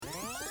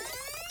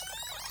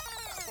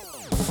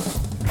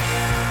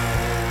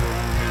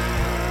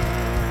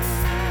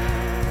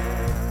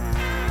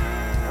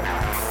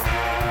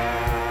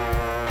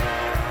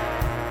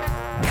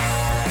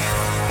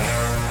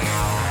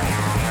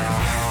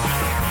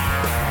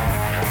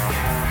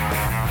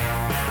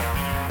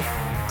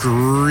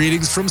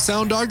Greetings from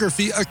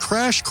Soundography, a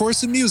crash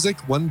course in music,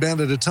 one band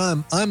at a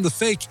time. I'm the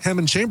fake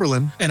Hammond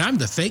Chamberlain. And I'm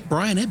the fake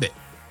Brian Ibbett.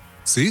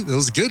 See, that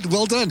was good.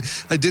 Well done.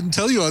 I didn't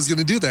tell you I was going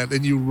to do that,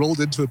 and you rolled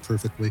into it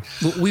perfectly.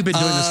 Well, we've been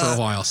doing this for a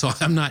while, so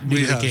I'm not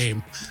new to the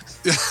game.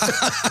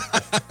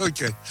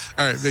 Okay.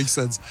 All right. Makes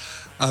sense.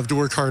 I have to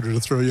work harder to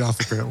throw you off,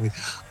 apparently.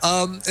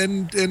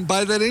 And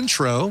by that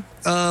intro,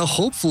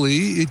 hopefully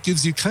it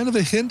gives you kind of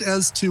a hint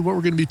as to what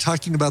we're going to be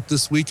talking about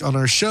this week on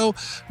our show.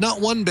 Not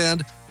one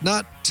band,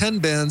 not 10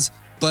 bands,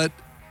 but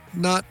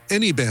not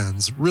any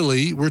bands,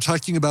 really. We're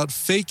talking about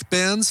fake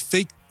bands,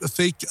 fake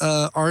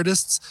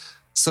artists.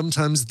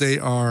 Sometimes they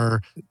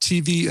are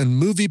TV and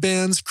movie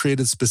bands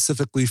created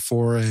specifically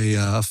for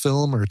a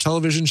film or a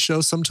television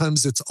show.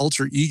 Sometimes it's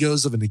alter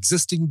egos of an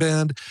existing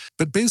band,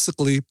 but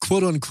basically,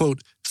 quote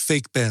unquote,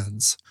 fake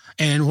bands.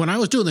 And when I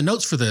was doing the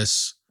notes for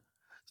this,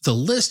 the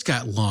list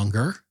got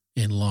longer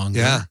and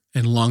longer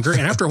and longer.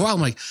 And after a while,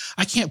 I'm like,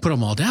 I can't put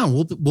them all down.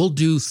 We'll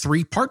do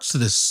 3 parts to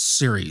this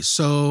series.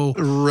 So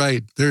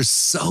right, there's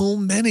so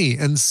many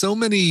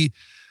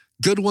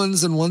good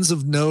ones and ones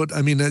of note.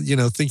 I mean,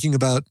 thinking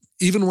about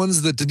even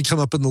ones that didn't come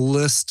up in the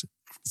list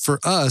for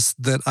us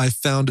that I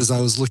found as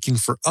I was looking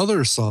for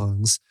other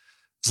songs.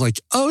 It's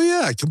like, oh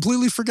yeah, I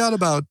completely forgot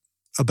about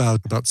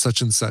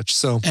such and such.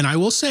 So, and I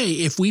will say,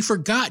 if we've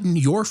forgotten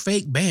your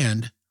fake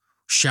band,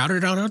 shout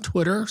it out on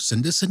Twitter,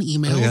 send us an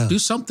email, do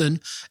something,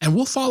 and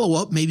we'll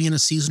follow up maybe in a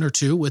season or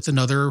 2 with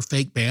another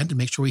fake band and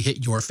make sure we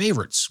hit your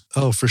favorites.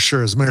 Oh, for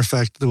sure. As a matter of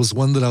fact, there was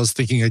one that I was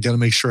thinking I got to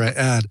make sure I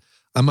add.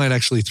 I might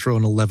actually throw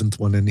an 11th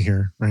one in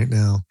here right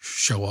now.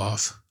 Show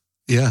off.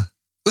 Yeah.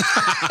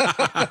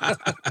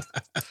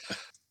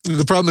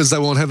 The problem is I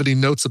won't have any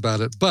notes about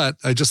it, but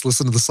I just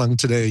listened to the song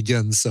today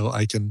again, so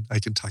I can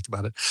talk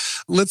about it.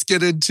 Let's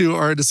get into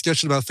our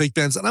discussion about fake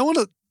bands. And I want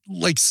to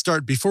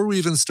start before we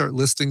even start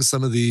listing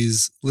some of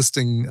these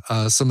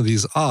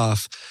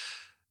off.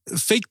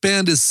 Fake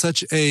band is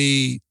such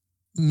a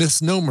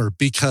misnomer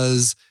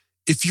because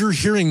if you're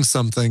hearing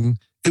something,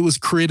 it was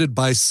created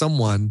by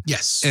someone.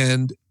 Yes.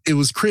 And it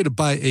was created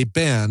by a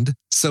band.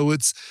 So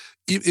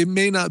it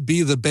may not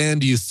be the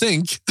band you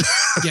think.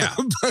 Yeah.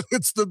 But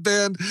it's the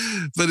band,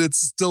 but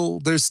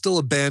there's still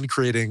a band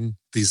creating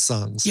these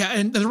songs. Yeah.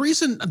 And the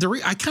reason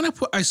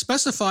I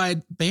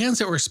specified bands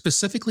that were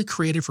specifically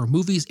created for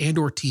movies and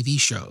or TV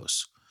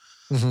shows.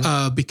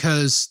 Mm-hmm.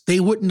 Because they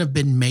wouldn't have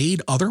been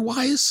made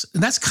otherwise.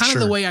 And that's kind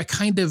of the way I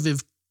kind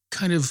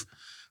of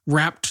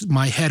wrapped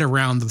my head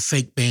around the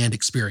fake band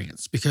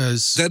experience,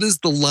 because that is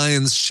the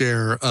lion's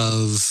share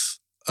of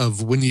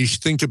when you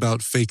think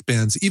about fake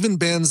bands, even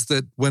bands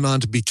that went on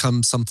to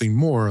become something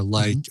more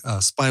like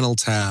Spinal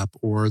Tap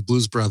or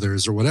Blues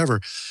Brothers or whatever.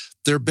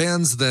 They're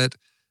bands that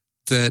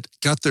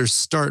got their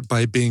start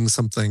by being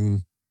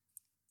something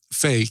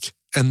fake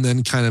and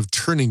then kind of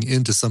turning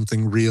into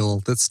something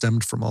real that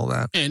stemmed from all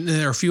that. And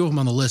there are a few of them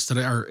on the list that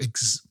are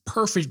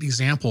perfect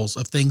examples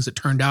of things that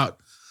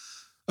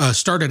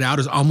started out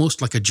as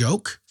almost like a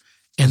joke.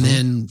 And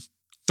then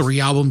 3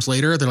 albums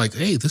later, they're like,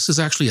 hey, this is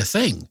actually a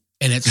thing.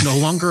 And it's no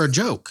longer a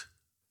joke.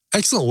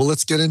 Excellent. Well,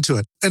 let's get into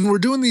it. And we're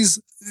doing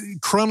these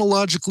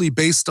chronologically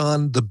based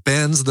on the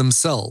bands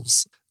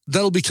themselves.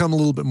 That'll become a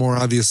little bit more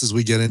obvious as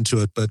we get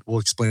into it, but we'll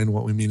explain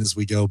what we mean as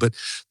we go. But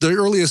the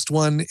earliest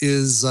one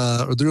is,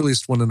 or the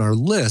earliest one in our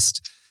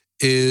list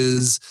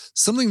is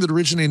something that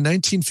originated in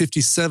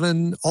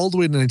 1957 all the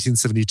way to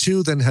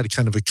 1972, then had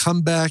kind of a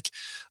comeback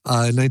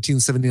in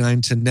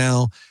 1979 to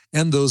now,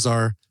 and those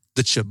are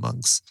the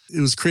Chipmunks. It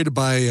was created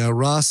by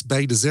Ross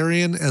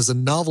Bagdasarian as a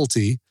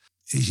novelty.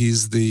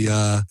 He's the,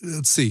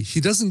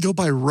 he doesn't go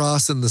by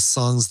Ross in the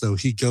songs, though.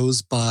 He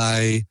goes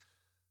by...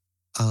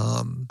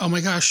 oh my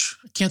gosh,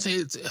 I can't say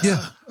it.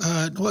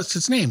 What's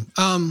his name?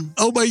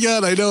 Oh my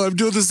God, I know. I'm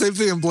doing the same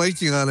thing. I'm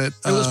blanking on it.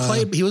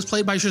 He was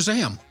played by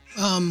Shazam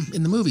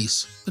in the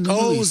movies.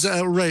 Movies.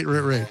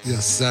 Right.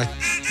 Yes, Zach.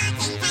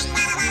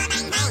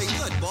 Very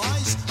good,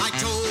 boys. I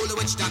told the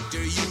witch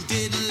doctor you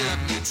did love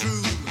me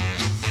true.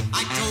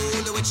 I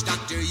told the witch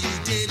doctor you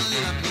did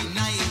love me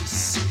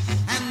nice.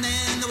 And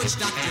then the witch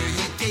doctor,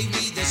 he gave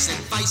me this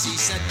advice. He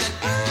said that...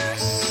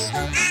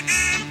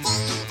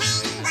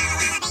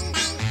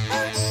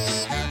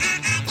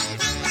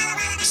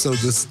 So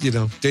this,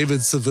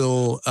 David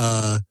Seville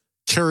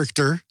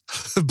character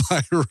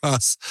by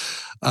Ross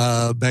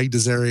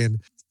Bagdasarian.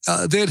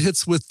 They had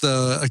hits with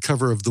a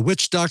cover of The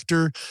Witch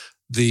Doctor,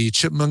 the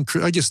Chipmunk.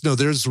 I guess, no,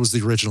 theirs was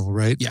the original,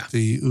 right? Yeah.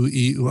 The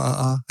ooh-ee,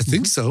 ooh-ah-ah. I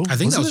think so. I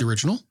think that was the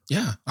original.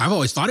 Yeah. I've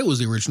always thought it was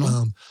the original.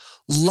 A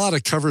lot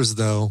of covers,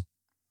 though,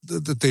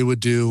 that they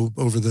would do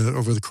over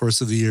the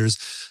course of the years.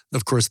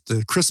 Of course,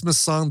 the Christmas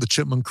song, the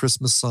Chipmunk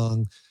Christmas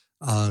song,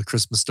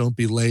 Christmas Don't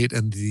Be Late,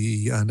 and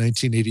the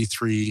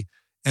 1983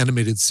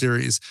 animated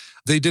series.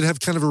 They did have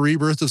kind of a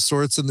rebirth of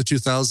sorts in the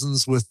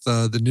 2000s with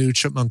the new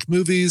Chipmunk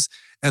movies,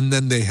 and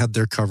then they had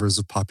their covers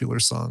of popular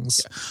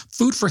songs. Yeah.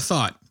 Food for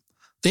thought.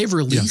 They've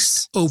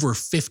released over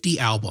 50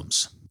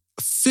 albums.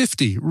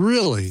 50,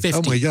 really? 50.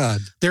 Oh my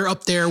God. They're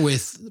up there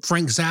with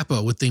Frank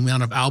Zappa with the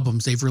amount of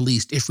albums they've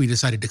released if we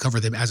decided to cover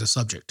them as a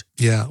subject.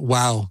 Yeah,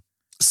 wow.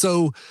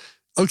 So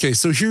Okay,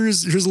 so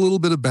here's a little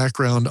bit of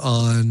background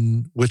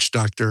on Witch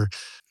Doctor.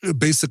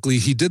 Basically,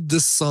 he did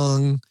this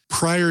song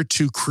prior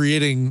to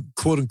creating,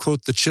 quote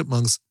unquote, the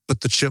Chipmunks,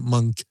 but the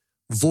Chipmunk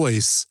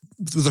voice.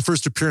 The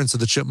first appearance of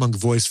the Chipmunk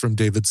voice from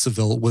David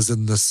Seville was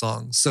in this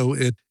song. So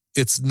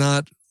it's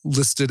not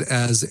listed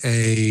as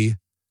a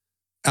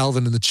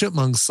Alvin and the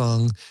Chipmunks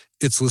song.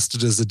 It's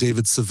listed as a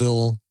David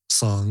Seville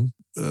song,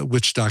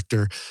 Witch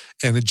Doctor.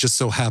 And it just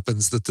so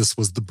happens that this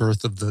was the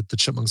birth of the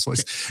Chipmunks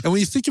voice. And when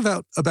you think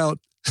about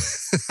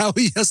how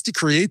he has to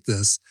create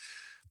this,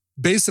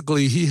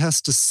 basically he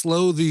has to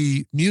slow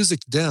the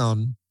music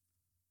down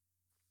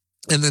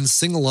and then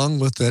sing along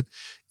with it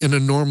in a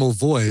normal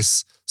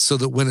voice so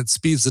that when it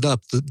speeds it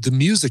up, the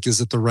music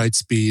is at the right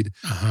speed,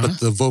 but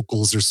the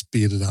vocals are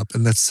speeded up.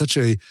 And that's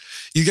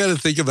you got to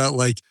think about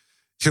like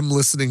him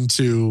listening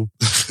to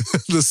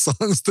the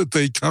songs that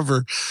they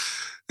cover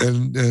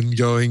and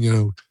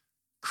going,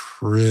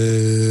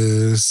 Christmas,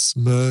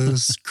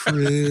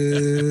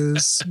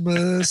 Christmas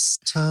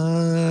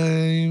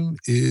time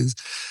is.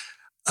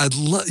 I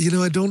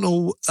don't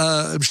know.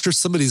 I'm sure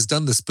somebody's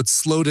done this, but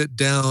slowed it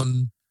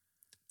down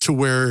to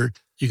where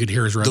you could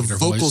hear his regular the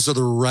vocals voice. Are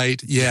the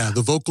right. Yeah,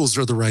 the vocals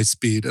are the right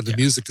speed, and the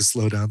music is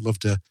slowed down. I'd love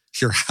to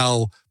hear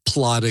how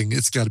plodding.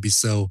 It's got to be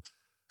so.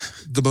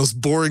 The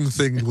most boring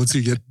thing once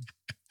you get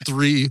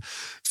 3,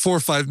 4,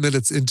 5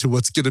 minutes into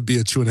what's going to be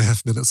a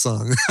 2.5 minute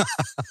song.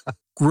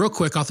 Real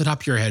quick, off the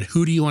top of your head,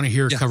 who do you want to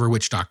hear cover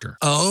Witch Doctor?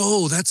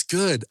 Oh, that's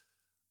good.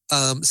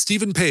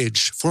 Stephen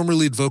Page, former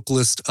lead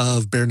vocalist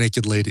of Bare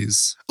Naked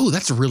Ladies. Oh,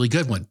 that's a really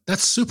good one.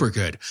 That's super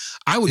good.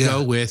 I would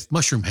go with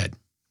Mushroom Head.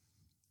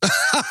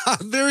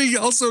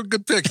 Also a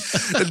good pick.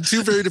 And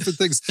two very different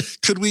things.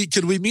 Could we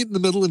meet in the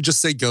middle and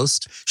just say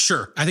Ghost?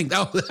 Sure. I think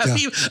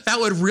that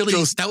would really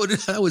Ghost. that would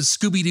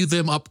Scooby-Doo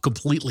them up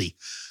completely.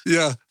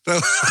 Yeah.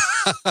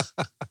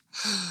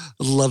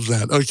 Love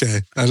that.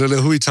 Okay. I don't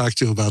know who we talked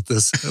to about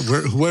this.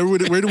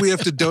 Where do we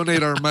have to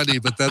donate our money?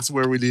 But that's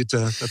where we need to.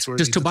 That's where.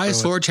 Does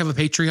Tobias Forge have a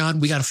Patreon?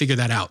 We got to figure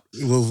that out.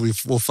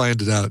 We'll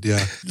find it out. Yeah.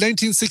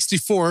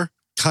 1964.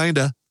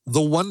 Kinda. The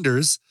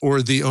Wonders,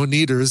 or the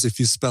Oneaters, if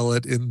you spell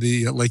it in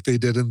the like they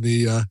did in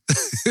the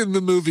in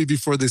the movie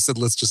before they said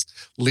let's just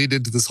lead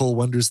into this whole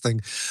Wonders thing.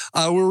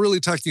 We're really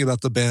talking about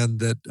the band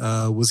that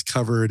was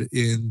covered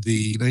in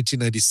the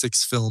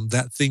 1996 film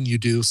That Thing You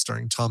Do,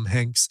 starring Tom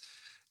Hanks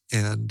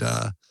and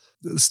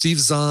Steve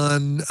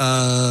Zahn,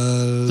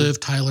 Liv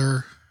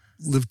Tyler,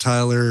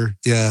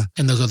 yeah,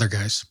 and those other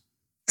guys.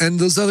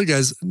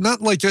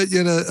 Not like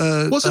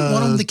wasn't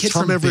one of them the kid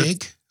Tom from Everett.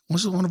 Big?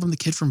 Wasn't one of them the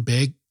kid from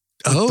Big?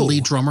 The Oh,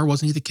 lead drummer,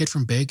 wasn't he the kid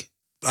from Big?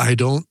 I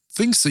don't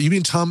think so. You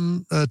mean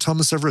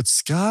Thomas Everett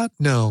Scott?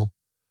 No.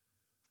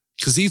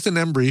 Because Ethan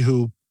Embry,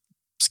 who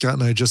Scott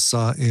and I just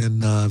saw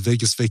in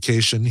Vegas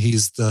Vacation, he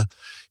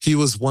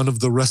was one of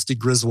the Rusty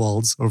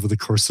Griswolds over the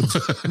course of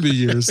the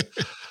years.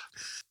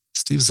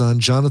 Steve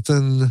Zahn,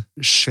 Jonathan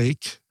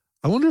Shake.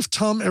 I wonder if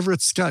Tom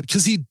Everett Scott,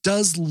 because he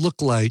does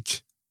look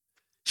like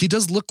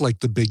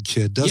the big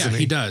kid, doesn't he? Yeah,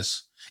 he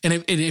does. And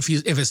if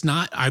it's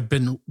not, I've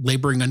been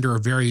laboring under a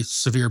very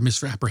severe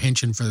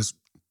misapprehension for this,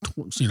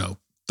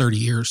 30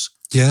 years.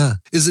 Yeah.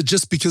 Is it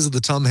just because of the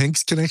Tom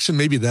Hanks connection?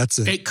 Maybe that's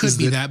it. It could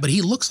be that, but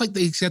he looks like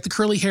he's got the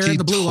curly hair and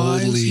the blue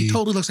eyes. He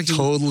totally looks like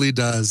he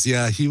does.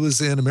 Yeah. He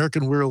was in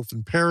American Werewolf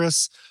in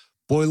Paris,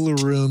 Boiler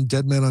Room,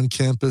 Dead Man on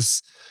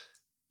Campus,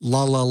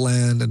 La La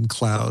Land, and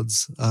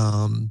Clouds.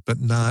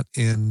 But not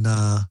in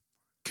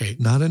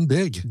not in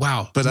Big.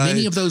 Wow. But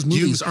many of those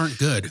movies aren't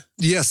good.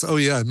 Yes. Oh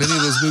yeah. Many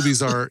of those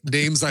movies are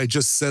names I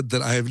just said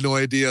that I have no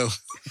idea.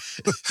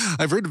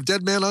 I've heard of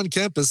Dead Man on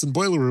Campus and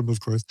Boiler Room, of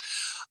course.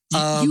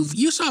 Didn't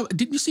you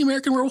see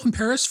American Werewolf in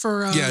Paris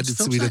for yeah,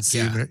 we did see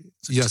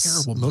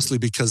yes, mostly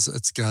movie. because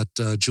it's got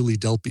Julie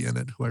Delpy in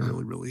it, who I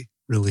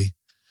really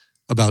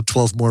about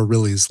 12 more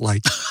reallys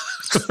like.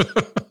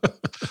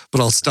 But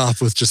I'll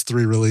stop with just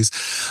 3 reallys.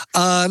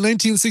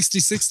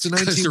 1966 to 1968.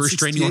 Because the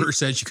restraining order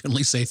says you can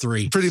only say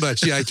 3. Pretty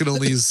much, yeah. I can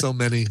only use so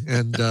many.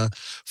 And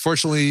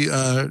fortunately,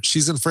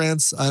 she's in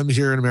France. I'm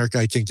here in America.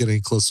 I can't get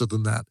any closer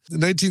than that.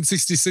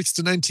 1966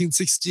 to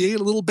 1968,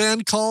 a little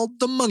band called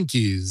the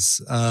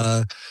Monkees.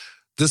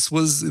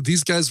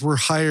 These guys were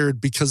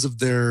hired because of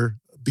their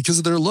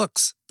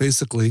looks,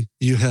 basically.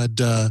 You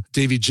had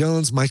Davy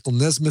Jones, Michael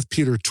Nesmith,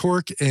 Peter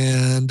Tork,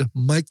 and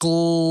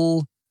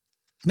Michael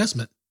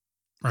Nesmith.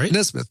 Right?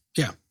 Nesmith.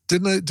 Yeah.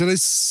 Didn't I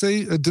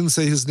say I didn't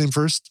say his name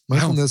first?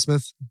 Michael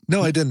Nesmith.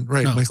 No, I didn't.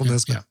 Right. No, Michael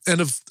Nesmith. Yeah.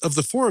 And of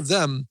the 4 of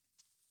them,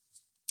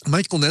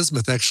 Michael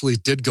Nesmith actually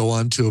did go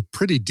on to a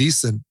pretty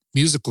decent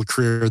musical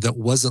career that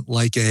wasn't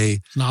like a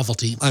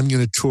novelty. I'm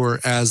going to tour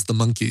as the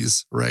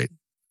Monkees, right?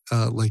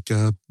 Like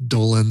Peter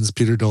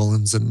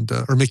Dolenz, and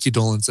or Mickey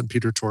Dolenz and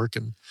Peter Tork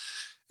and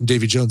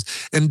Davy Jones.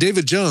 And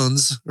Davy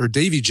Jones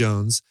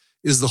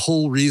is the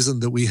whole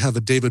reason that we have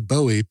a David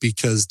Bowie,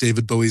 because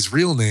David Bowie's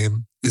real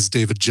name is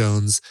David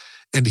Jones,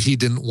 and he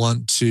didn't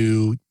want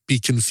to be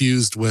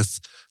confused with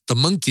the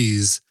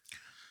Monkees,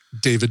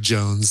 David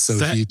Jones. So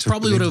that he took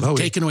probably would have Bowie.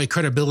 taken away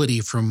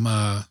credibility from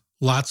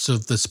lots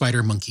of the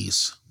Spider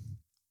Monkeys.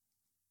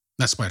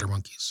 Not Spider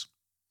Monkeys.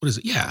 What is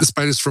it? Yeah. The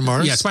Spiders from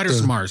Mars? Yeah, Spiders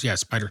from Mars. Yeah,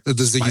 Spider. The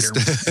Ziggy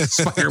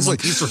Spider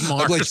monkeys from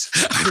Mars.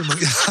 I'm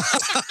like,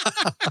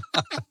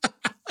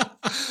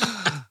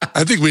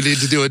 I think we need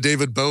to do a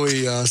David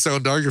Bowie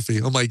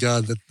soundography. Oh my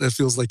God, that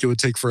feels like it would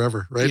take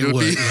forever, right? It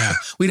would, yeah.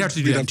 We'd have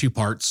to do that in 2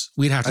 parts.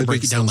 We'd have to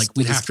break it down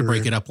we'd have to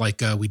break it up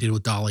like we did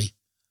with Dolly.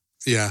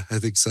 Yeah, I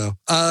think so.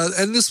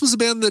 And this was a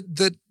band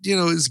that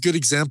is a good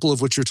example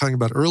of what you were talking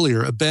about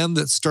earlier. A band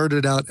that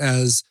started out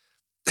as,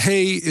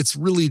 hey, it's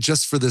really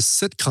just for this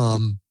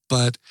sitcom.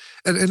 But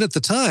and at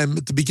the time,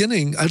 at the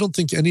beginning, I don't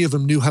think any of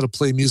them knew how to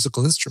play a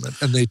musical instrument,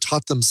 and they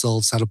taught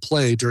themselves how to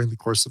play during the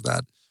course of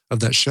that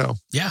show.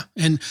 Yeah,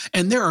 and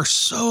there are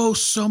so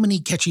many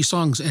catchy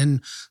songs,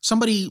 and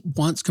somebody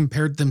once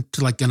compared them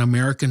to like an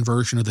American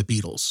version of the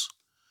Beatles.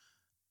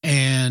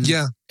 And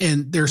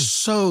and they're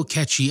so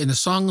catchy, and the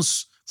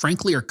songs,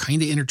 frankly, are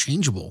kind of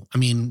interchangeable. I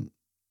mean,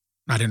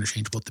 not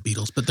interchangeable with the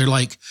Beatles, but they're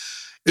like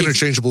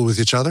interchangeable with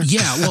each other.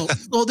 Yeah,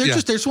 well, they're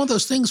just, there's one of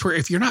those things where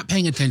if you're not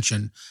paying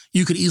attention,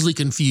 you could easily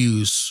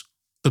confuse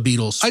the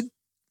Beatles.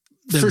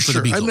 For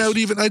sure.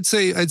 I'd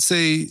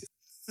say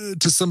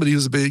to somebody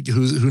who's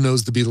who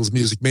knows the Beatles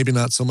music, maybe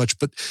not so much,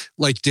 but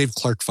like Dave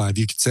Clark 5,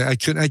 you could say I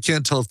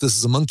can't tell if this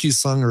is a Monkees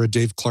song or a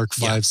Dave Clark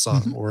 5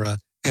 song, mm-hmm. or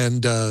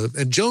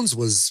and Jones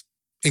was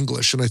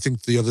English, and I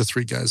think the other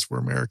 3 guys were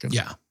American.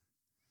 Yeah.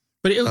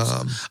 But it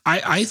was,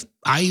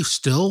 I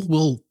still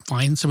will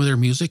find some of their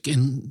music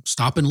and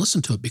stop and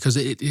listen to it because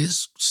it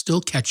is still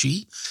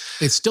catchy.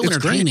 It's still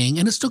entertaining,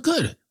 and it's still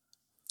good.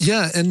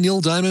 Yeah. And Neil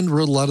Diamond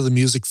wrote a lot of the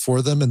music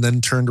for them and then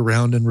turned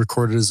around and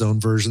recorded his own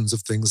versions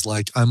of things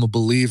like I'm a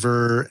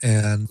Believer.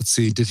 And let's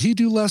see, did he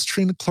do Last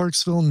Train to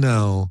Clarksville?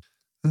 No.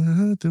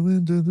 The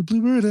wind of the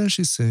bluebird as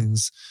she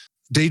sings.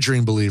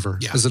 Daydream Believer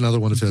is another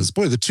one of his.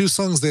 Boy, the 2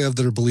 songs they have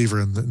that are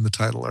Believer in the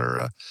title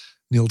are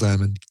Neil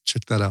Diamond.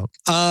 Check that out.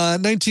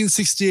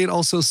 1968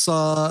 also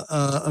saw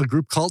a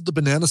group called the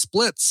Banana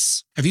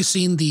Splits. Have you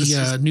seen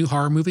the new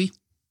horror movie?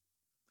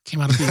 Came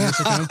out a few years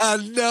ago.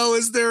 No,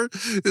 is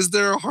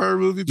there a horror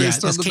movie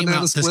based on the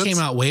Banana Splits? This came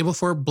out way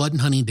before Blood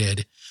and Honey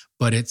did,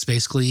 but it's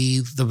basically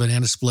the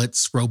Banana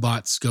Splits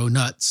robots go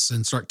nuts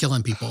and start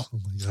killing people. Oh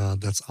my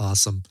God, that's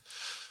awesome.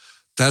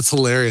 That's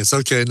hilarious.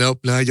 Okay,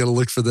 nope. Now I got to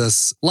look for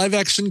this. Live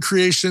action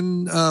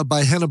creation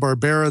by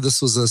Hanna-Barbera.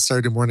 This was a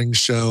Saturday morning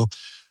show.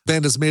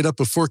 Band is made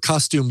up of 4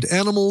 costumed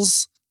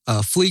animals: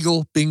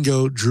 Fleagle,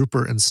 Bingo,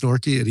 Drooper, and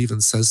Snorky. It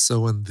even says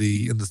so in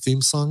the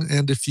theme song.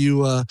 And if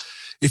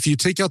you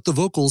take out the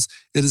vocals,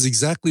 it is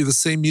exactly the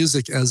same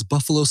music as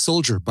Buffalo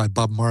Soldier by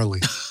Bob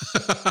Marley.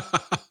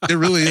 It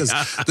really is.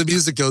 Yeah. The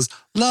music goes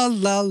la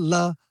la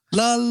la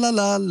la la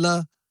la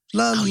la.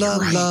 La la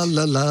la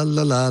la la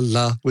la la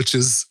la, which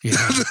is the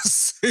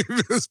same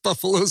as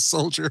Buffalo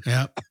Soldier.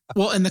 Yeah.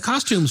 Well, and the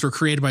costumes were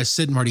created by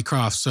Sid and Marty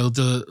Krofft, so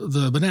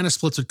the Banana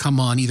Splits would come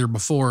on either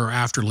before or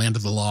after Land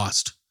of the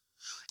Lost.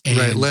 And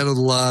right, Land of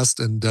the Lost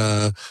and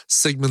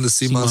Sigmund the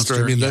Sea Monster.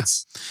 I mean,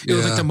 that's it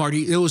was like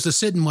it was the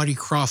Sid and Marty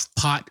Krofft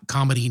pot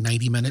comedy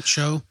 90-minute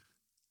show.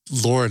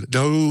 Lord,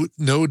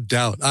 no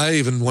doubt. I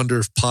even wonder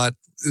if pot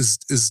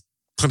is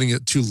putting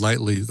it too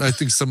lightly. I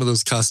think some of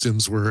those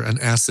costumes were an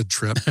acid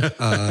trip.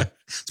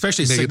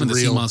 Especially Sigmund the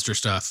Sea Monster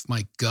stuff.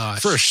 My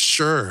gosh. For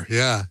sure.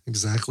 Yeah,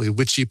 exactly.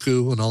 Witchy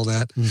poo and all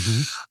that.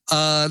 Mm-hmm.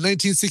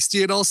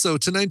 1968 also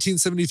to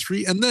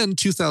 1973 and then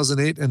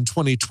 2008 and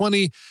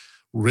 2020.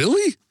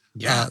 Really?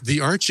 Yeah. The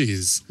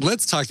Archies.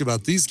 Let's talk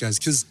about these guys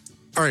because,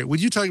 all right,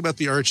 when you talk about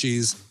the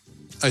Archies,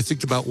 I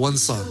think about one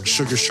song,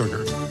 Sugar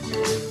Sugar.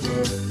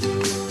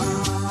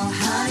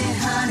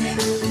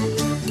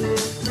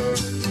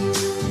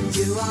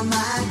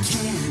 My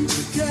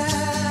candy girl,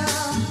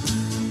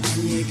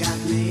 and you got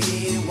me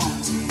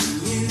wanting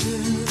you,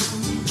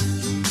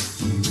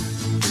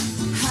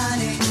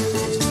 honey.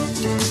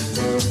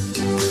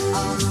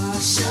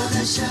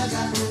 Sugar,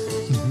 sugar.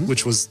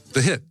 Which was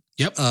the hit.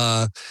 Yep.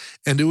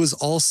 And it was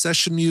all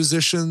session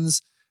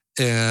musicians,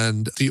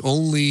 and the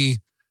only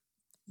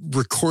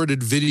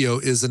recorded video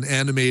is an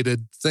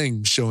animated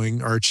thing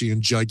showing Archie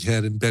and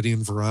Jughead and Betty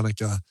and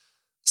Veronica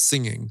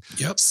singing.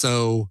 Yep.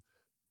 So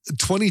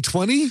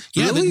 2020?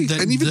 Really?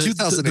 And even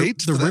 2008?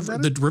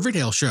 The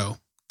Riverdale show.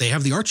 They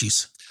have the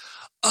Archies.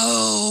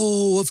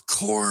 Oh, of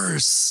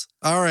course.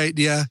 All right.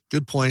 Yeah.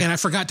 Good point. And I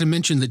forgot to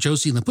mention that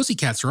Josie and the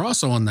Pussycats are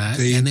also on that.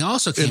 And they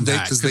also came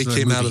back. Because they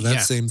came out of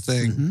that same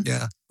thing. Mm-hmm.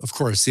 Yeah. Of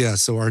course. Yeah.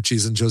 So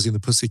Archies and Josie and the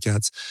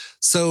Pussycats.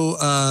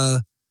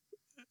 So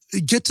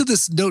get to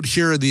this note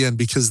here at the end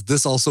because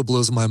this also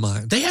blows my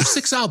mind. They have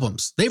 6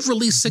 albums. They've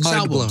released 6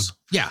 albums. Blown.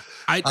 Yeah.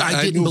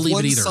 I didn't believe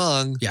it either.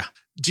 Song. Yeah.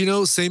 Do you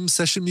know same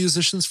session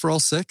musicians for all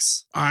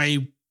 6?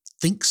 I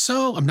think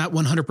so. I'm not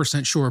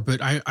 100% sure, but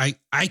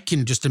I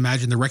can just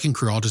imagine the Wrecking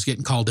Crew all just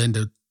getting called in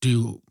to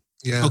do.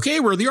 Yeah. Okay,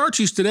 we're the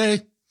Archies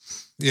today.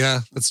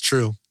 Yeah, that's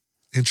true.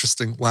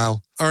 Interesting.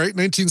 Wow. All right,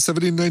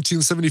 1970 and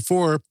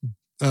 1974,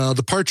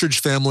 the Partridge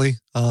Family.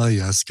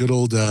 Yes, good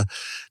old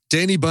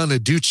Danny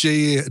Bonaduce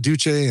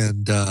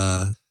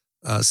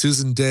and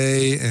Susan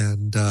Day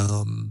and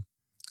the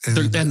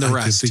rest.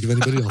 I can't think of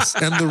anybody else.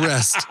 And the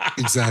rest,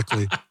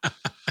 exactly.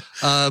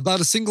 about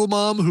a single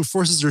mom who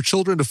forces her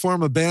children to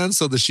form a band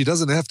so that she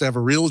doesn't have to have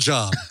a real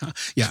job.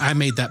 Yeah, I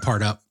made that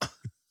part up.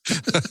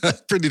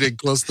 Pretty dang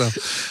close, though.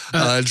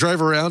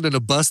 Drive around in a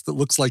bus that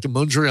looks like a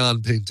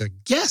Mondrian painting.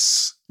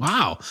 Yes.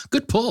 Wow.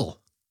 Good pull.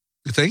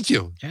 Thank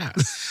you. Yeah.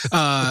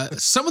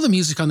 Some of the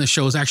music on this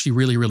show is actually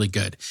really, really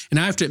good. And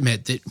I have to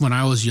admit that when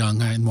I was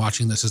young and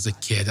watching this as a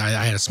kid,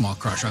 I had a small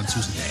crush on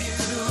Susan Day.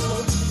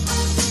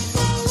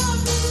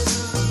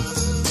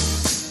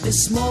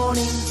 This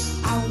morning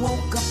I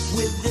woke up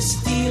with this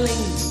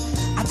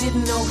feeling I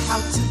didn't know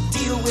how to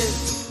deal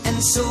with,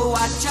 and so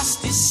I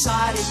just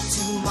decided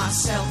to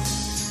myself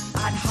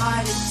I'd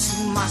hide it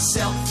to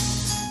myself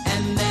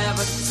and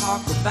never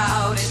talk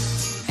about it.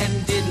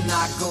 And did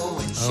not go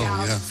and shout.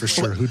 Oh, yeah, for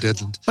sure. Who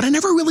didn't? But I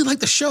never really liked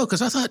the show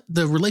because I thought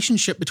the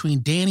relationship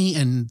between Danny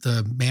and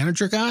the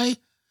manager guy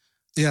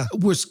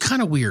was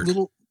kind of weird.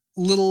 The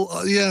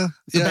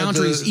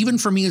boundaries, even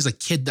for me as a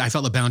kid, I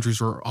felt the boundaries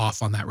were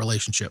off on that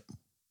relationship.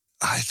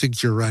 I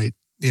think you're right.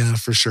 Yeah,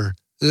 for sure.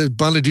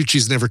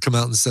 Bonaducci's never come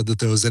out and said that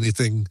there was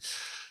anything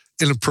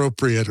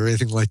inappropriate or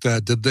anything like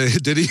that. Did they?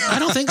 Did he? I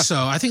don't think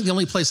so. I think the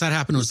only place that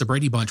happened was the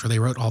Brady Bunch, where they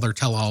wrote all their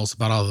tell-alls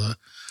about all the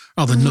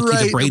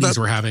nookie the Bradys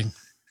were having.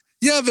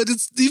 Yeah, but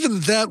it's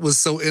even that was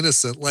so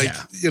innocent. Like,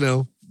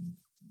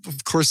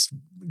 of course,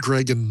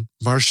 Greg and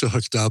Marcia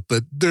hooked up,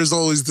 but there's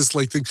always this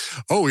like thing.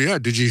 Oh yeah,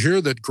 did you hear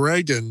that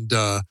Greg and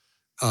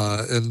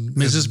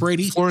Mrs.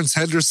 Brady, Florence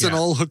Henderson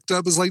all hooked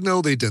up? It's like,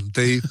 no, they didn't.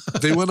 They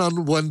went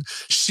on one.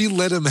 She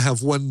let him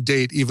have one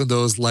date, even though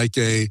it was like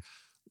I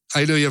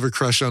know you have a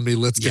crush on me.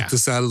 Let's get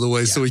this out of the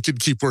way so we can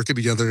keep working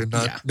together and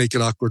not make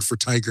it awkward for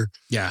Tiger.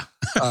 Yeah,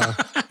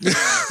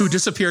 who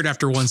disappeared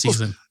after one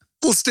season.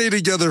 We'll stay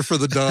together for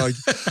the dog.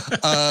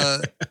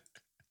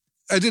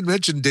 I did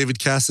mention David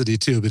Cassidy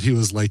too, but he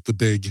was like the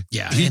big.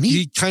 Yeah,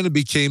 he kind of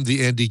became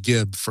the Andy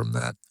Gibb from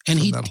that.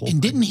 And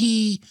didn't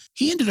he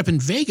ended up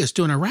in Vegas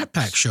doing a Rat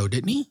Pack show,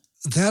 didn't he?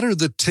 That or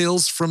the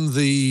Tales from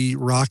the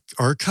Rock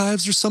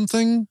Archives or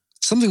something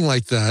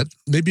like that.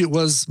 Maybe it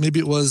was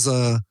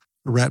a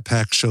Rat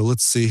Pack show.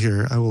 Let's see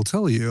here. I will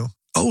tell you.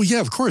 Oh yeah,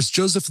 of course.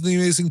 Joseph and the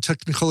Amazing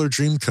Technicolor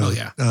Dreamcoat. Oh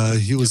yeah.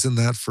 He was in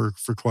that for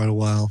quite a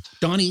while.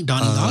 Donnie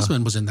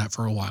Osmond was in that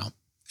for a while.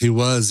 He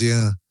was,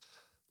 yeah.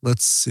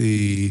 Let's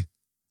see.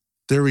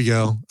 There we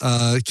go.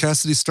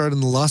 Cassidy starred in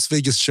the Las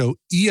Vegas show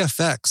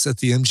EFX at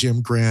the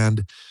MGM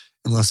Grand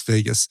in Las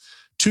Vegas.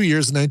 2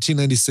 years,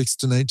 1996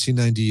 to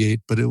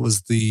 1998, but it was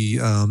at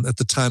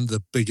the time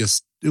the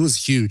biggest. It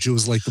was huge. It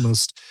was like the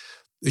most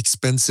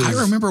expensive. I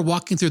remember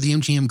walking through the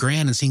MGM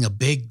Grand and seeing a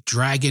big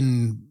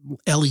dragon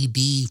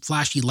LED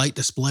flashy light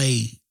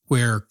display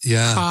where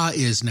Ka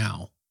is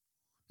now.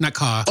 Not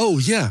Ka. Oh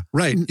yeah,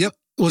 right. Yep.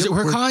 Was it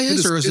where Ka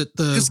is, or is it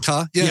the? It's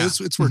Ka. Yeah,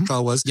 it's where Ka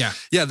was. Yeah,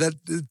 yeah. That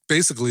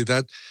basically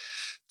that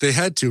they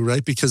had to,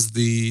 right, because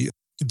they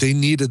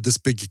needed this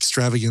big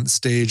extravagant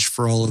stage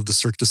for all of the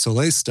Cirque du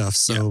Soleil stuff.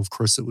 So of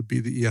course it would be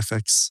the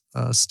EFX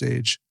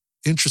stage.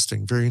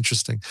 Interesting, very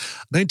interesting.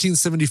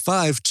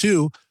 1975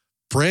 too.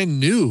 Brand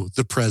new,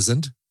 the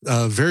present,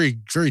 very,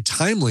 very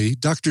timely,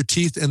 Dr.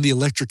 Teeth and the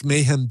Electric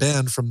Mayhem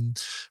Band from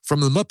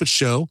the Muppet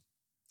Show,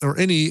 or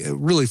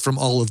really from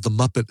all of the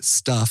Muppet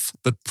stuff,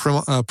 but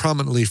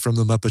prominently from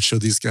the Muppet Show.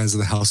 These guys are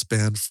the house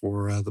band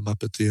for the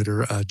Muppet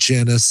Theater.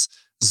 Janice,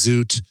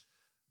 Zoot,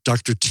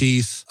 Dr.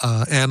 Teeth,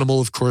 Animal,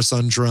 of course,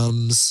 on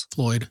drums.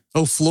 Floyd.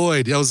 Oh,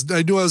 Floyd.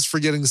 I knew I was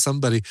forgetting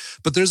somebody,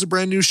 but there's a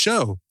brand new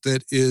show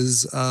that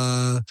is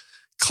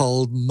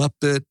called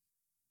Muppet.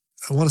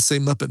 I want to say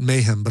Muppet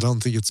Mayhem, but I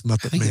don't think it's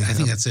Muppet Mayhem. I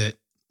think that's it.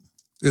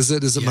 Is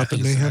it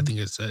Muppet Mayhem? I think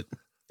it's it.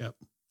 Yep.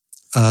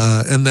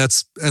 And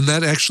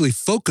that actually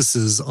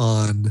focuses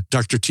on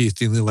Dr. Teeth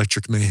and the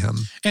Electric Mayhem.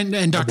 And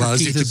Dr. Well,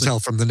 Teeth, as you can tell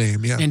from the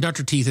name, yeah. And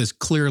Dr. Teeth is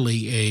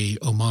clearly a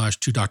homage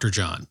to Dr.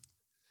 John.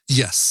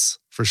 Yes,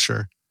 for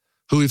sure.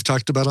 Who we've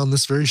talked about on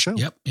this very show.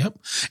 Yep.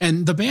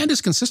 And the band has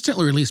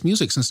consistently released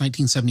music since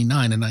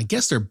 1979, and I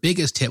guess their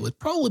biggest hit would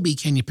probably be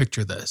 "Can You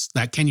Picture This?"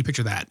 Can You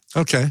Picture That?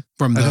 Okay.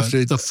 From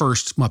the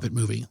first Muppet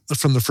movie.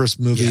 From the first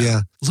movie,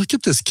 yeah. Look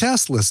at this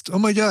cast list. Oh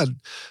my God.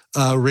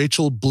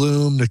 Rachel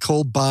Bloom,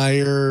 Nicole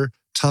Byer,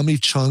 Tommy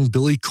Chung,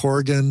 Billy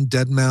Corgan,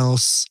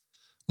 Deadmau5,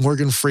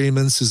 Morgan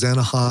Freeman,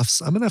 Susanna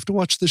Hoffs. I'm going to have to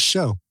watch this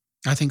show.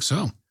 I think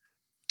so.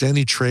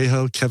 Danny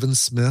Trejo, Kevin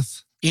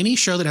Smith. Any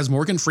show that has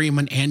Morgan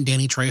Freeman and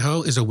Danny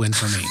Trejo is a win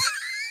for me.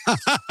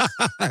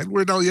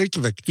 Weird Al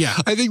Yankovic. Yeah.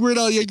 I think Weird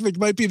Al Yankovic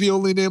might be the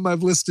only name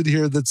I've listed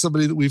here that's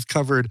somebody that we've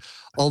covered.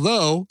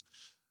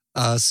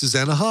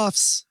 Susanna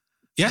Hoffs.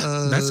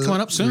 Yeah, that's coming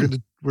up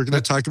soon. We're going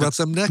to talk about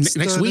them next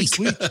week.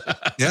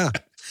 Yeah.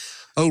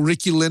 Oh,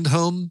 Ricky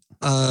Lindholm.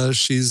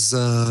 She's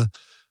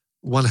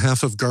one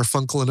half of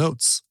Garfunkel and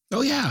Oates.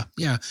 Oh, yeah.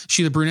 Yeah.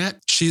 She the brunette?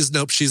 She's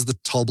the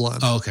tall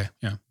blonde. Oh, okay.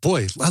 Yeah.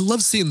 Boy, I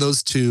love seeing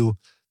those two.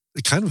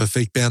 Kind of a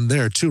fake band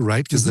there too,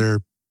 right? Because they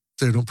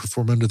don't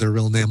perform under their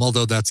real name,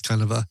 although that's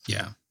kind of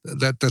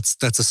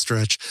that's a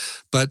stretch.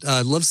 But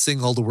I love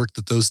seeing all the work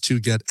that those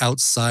two get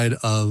outside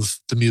of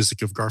the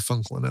music of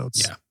Garfunkel and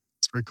Oates. Yeah,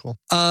 it's very cool.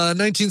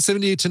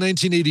 1978 to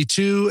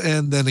 1982,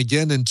 and then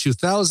again in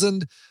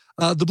 2000,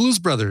 The Blues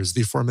Brothers,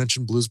 the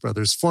aforementioned Blues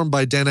Brothers, formed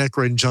by Dan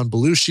Aykroyd and John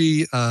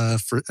Belushi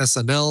for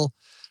SNL,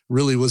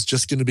 really was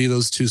just going to be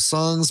those two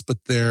songs, but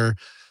their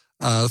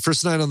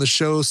first night on the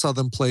show saw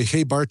them play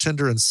Hey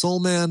Bartender and Soul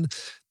Man.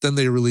 Then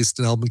they released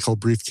an album called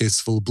Briefcase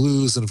Full of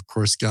Blues, and of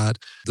course got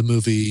the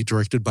movie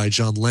directed by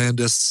John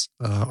Landis,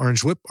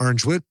 Orange Whip,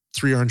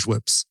 3 Orange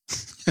Whips.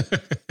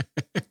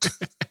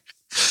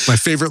 My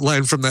favorite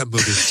line from that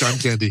movie, John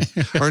Candy.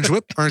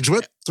 Orange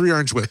Whip, 3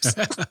 Orange Whips.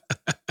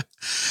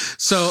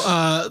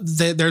 So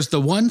there's the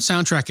one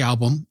soundtrack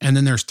album, and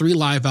then there's 3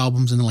 live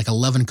albums, and then like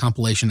 11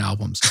 compilation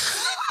albums.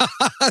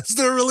 That's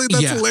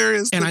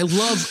hilarious. And I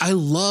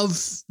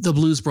love the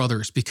Blues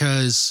Brothers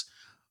because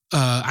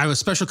I have a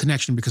special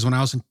connection because when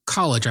I was in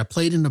college, I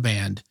played in a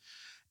band,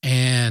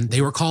 and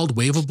they were called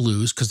Wave of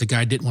Blues because the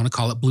guy didn't want to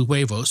call it Blue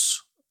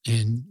Huevos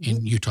in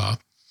Utah.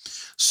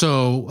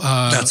 So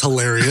that's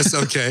hilarious.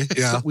 Okay,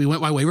 yeah. So we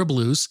went by Wave of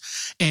Blues,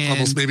 and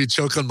almost made me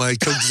choke on my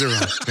Coke Zero.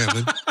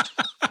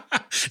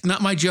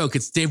 Not my joke.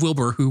 It's Dave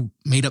Wilbur who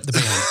made up the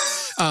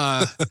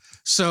band.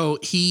 So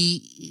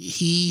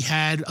he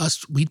had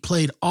us. We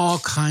played all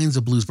kinds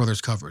of Blues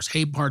Brothers covers.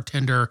 Hey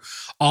Bartender,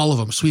 all of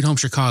them. Sweet Home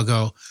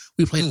Chicago.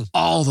 We played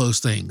all those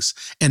things,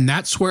 and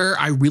that's where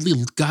I really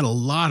got a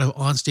lot of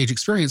onstage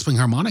experience playing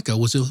harmonica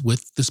was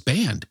with this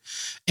band,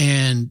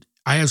 and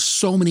I have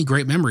so many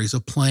great memories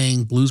of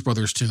playing Blues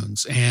Brothers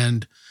tunes.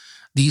 And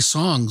these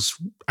songs,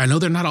 I know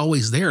they're not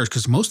always theirs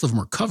because most of them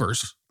are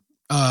covers.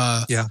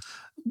 Yeah.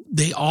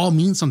 They all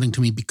mean something to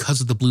me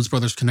because of the Blues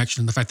Brothers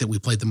connection and the fact that we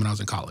played them when I was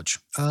in college.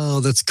 Oh,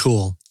 that's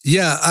cool.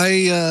 Yeah,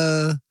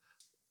 I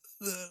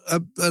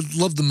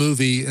love the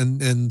movie,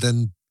 and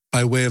then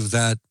by way of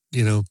that,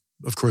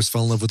 of course,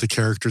 fell in love with the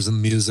characters and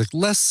the music.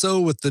 Less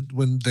so with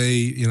when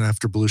they,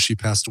 after Belushi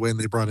passed away and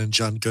they brought in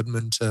John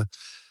Goodman to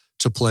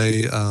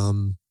play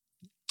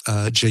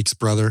Jake's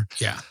brother.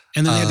 Yeah.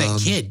 And then they had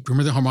that kid.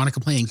 Remember the harmonica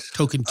playing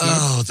token kid?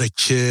 Oh, the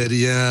kid.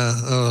 Yeah.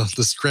 Oh,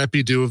 the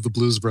Scrappy Doo of the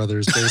Blues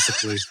Brothers,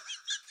 basically.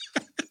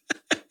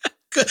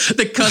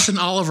 The cousin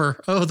Oliver.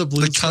 Oh, the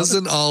Blues. The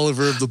cousin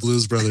Oliver of the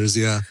Blues Brothers.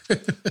 Yeah.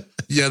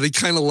 Yeah. They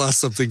kind of lost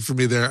something for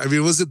me there. I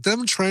mean, was it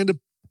them trying to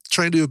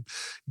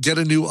get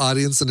a new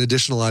audience, an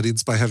additional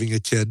audience by having a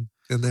kid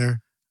in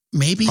there?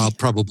 Maybe.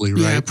 Probably,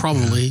 right? Yeah,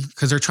 probably.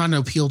 Because they're trying to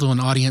appeal to an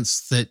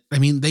audience that,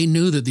 they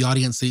knew that the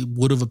audience they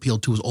would have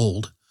appealed to was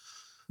old.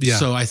 Yeah.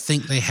 So I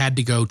think they had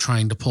to go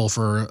trying to pull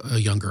for a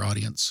younger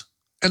audience.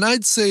 And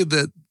I'd say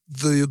that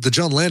the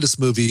John Landis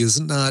movie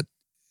is not,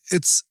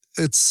 it's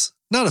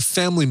not a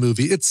family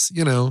movie. It's,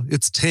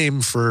 it's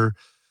tame for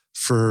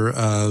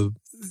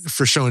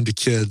showing to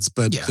kids,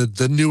 but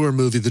the newer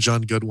movie, the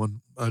John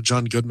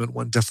Goodman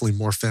one, definitely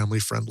more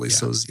family friendly. Yeah.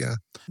 So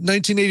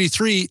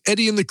 1983,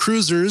 Eddie and the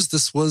Cruisers.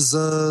 This was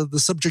the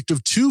subject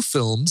of 2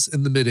 films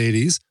in the mid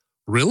 80s.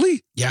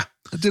 Really? Yeah.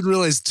 I didn't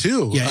realize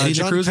 2. Yeah, Eddie and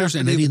the Cruisers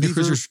and Eddie and the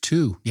Cruisers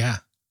 2. Yeah.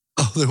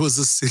 Oh, there was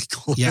a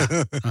sequel.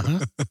 Yeah. Uh-huh.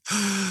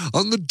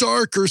 On the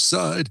darker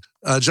side,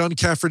 John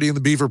Cafferty and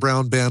the Beaver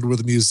Brown Band were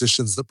the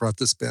musicians that brought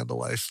this band to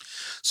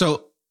life.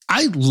 So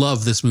I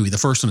love this movie, the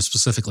first one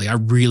specifically. I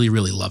really,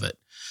 really love it.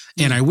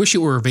 And I wish it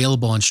were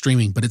available on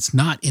streaming, but it's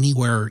not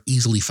anywhere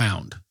easily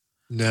found.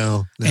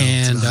 No.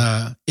 And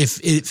if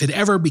it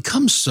ever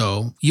becomes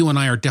so, you and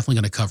I are definitely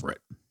going to cover it.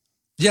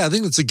 Yeah, I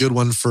think that's a good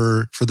one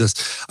for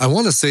this. I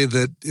want to say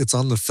that it's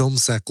on the film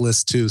sack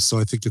list too, so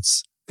I think it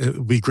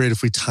would be great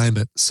if we time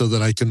it so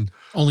that I can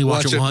only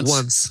watch it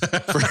once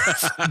for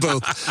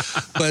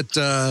both. But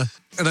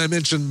and I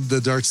mentioned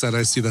The Dark Side.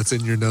 I see that's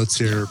in your notes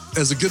here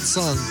as a good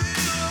song.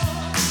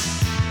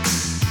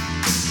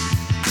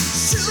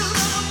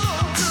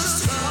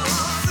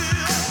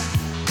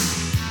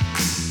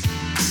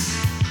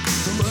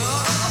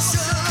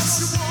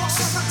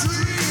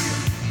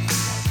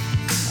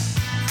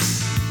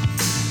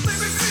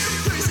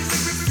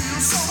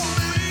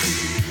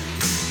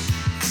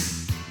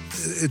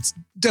 It's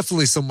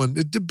definitely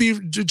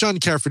John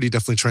Cafferty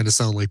definitely trying to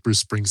sound like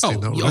Bruce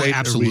Springsteen, though, right?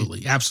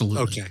 Absolutely.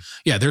 Absolutely. Okay.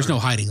 Yeah, there's no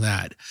hiding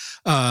that.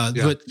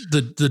 But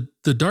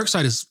the Dark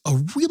Side is a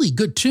really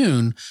good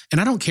tune, and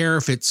I don't care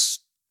if it's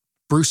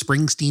Bruce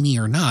Springsteen-y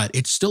or not.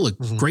 It's still a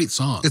great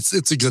song.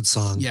 It's a good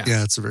song. Yeah,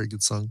 it's a very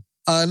good song.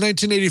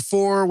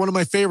 1984, one of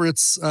my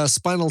favorites,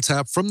 Spinal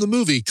Tap from the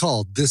movie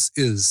called This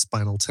Is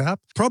Spinal Tap.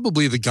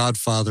 Probably the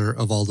godfather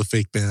of all the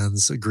fake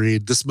bands.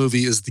 Agreed. This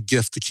movie is the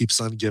gift that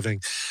keeps on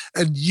giving.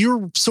 And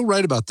you're so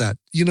right about that.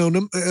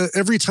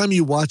 Every time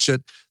you watch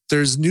it,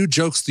 there's new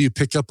jokes that you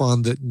pick up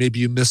on that maybe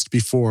you missed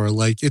before.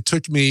 Like it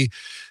took me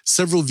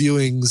several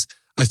viewings,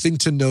 I think,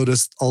 to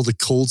notice all the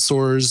cold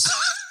sores,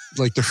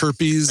 like the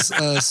herpes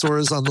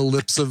sores on the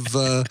lips of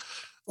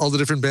all the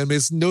different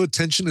bandmates. No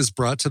attention is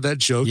brought to that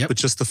joke, but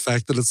just the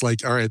fact that it's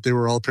like, all right, they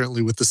were all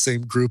apparently with the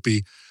same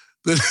groupie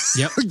that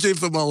gave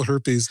them all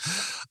herpes.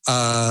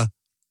 God,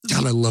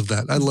 I love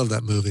that. I love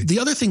that movie. The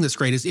other thing that's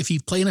great is if you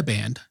play in a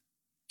band,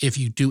 if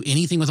you do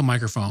anything with a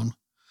microphone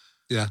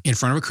in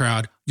front of a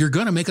crowd, you're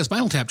going to make a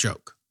Spinal Tap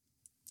joke.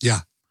 Yeah.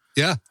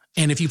 Yeah.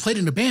 And if you played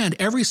in a band,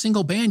 every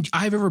single band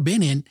I've ever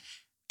been in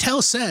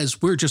says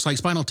we're just like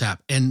Spinal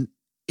Tap. And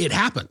it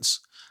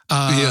happens.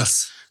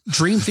 Yes.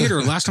 Dream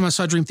Theater, last time I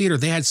saw Dream Theater,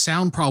 they had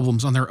sound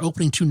problems on their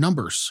opening 2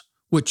 numbers,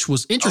 which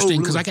was interesting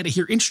because I got to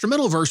hear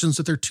instrumental versions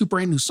of their 2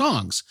 brand new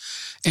songs.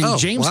 And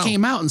James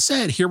came out and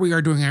said, here we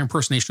are doing our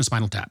impersonation of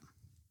Spinal Tap.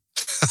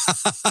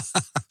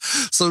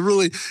 So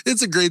really,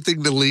 it's a great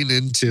thing to lean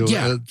into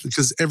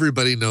because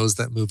everybody knows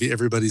that movie.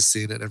 Everybody's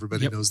seen it.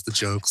 Everybody knows the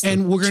jokes.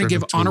 And we're going to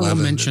give honorable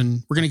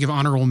mention. We're going to give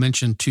honorable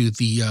mention to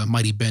the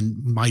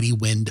Mighty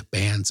Wind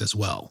bands as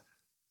well.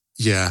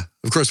 Yeah,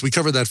 of course, we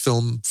covered that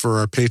film for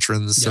our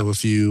patrons. So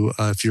if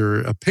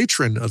you're a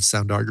patron of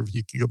Soundography,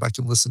 you can go back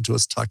and listen to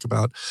us talk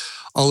about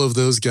all of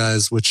those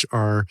guys, which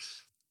are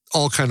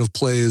all kind of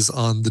plays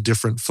on the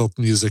different folk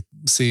music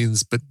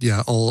scenes. But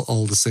yeah,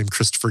 all the same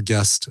Christopher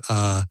Guest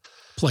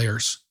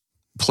players.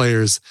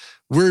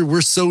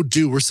 We're so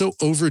due. We're so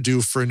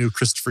overdue for a new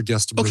Christopher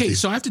Guest movie. Okay,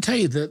 so I have to tell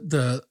you that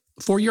the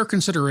For Your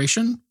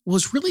Consideration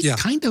was really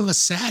kind of a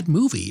sad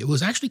movie. It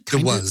was actually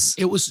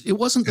it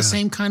wasn't the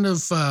same kind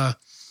of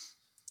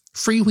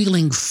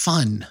freewheeling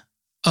fun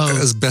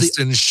as Best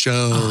in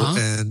Show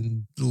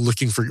and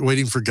waiting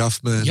for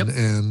Guffman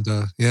and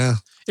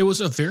it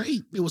was a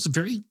very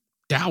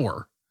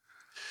dour.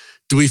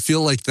 Do we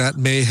feel like that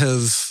may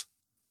have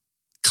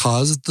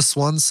caused the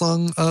swan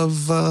song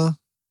of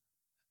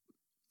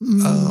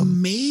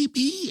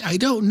maybe? I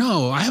don't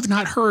know. I have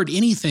not heard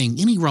any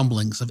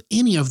rumblings of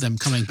any of them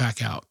coming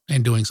back out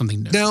and doing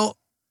something new. Now,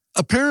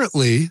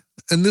 apparently,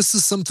 and this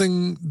is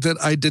something that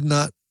I did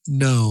not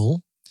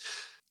know,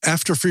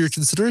 after For Your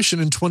Consideration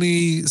in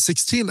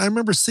 2016, I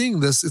remember seeing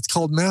this. It's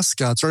called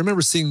Mascots, or I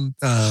remember seeing...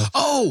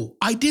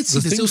 I did see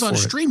this. It was on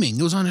streaming.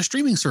 It was on a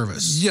streaming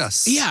service.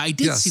 Yes. Yeah, I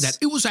did see that.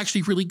 It was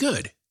actually really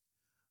good.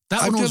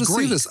 That one was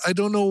great. See this. I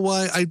don't know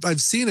why.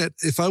 I've seen it.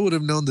 If I would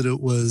have known that it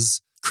was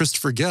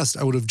Christopher Guest,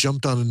 I would have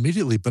jumped on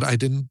immediately, but I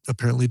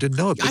apparently didn't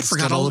know it. I'd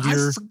forgotten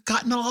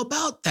all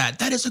about that.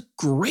 That is a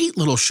great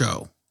little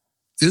show.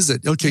 Is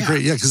it? Okay,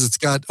 great. Yeah, because it's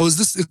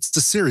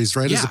the series,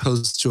 right? Yeah. As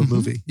opposed to a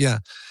movie. Yeah.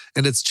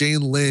 And it's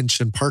Jane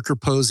Lynch and Parker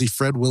Posey,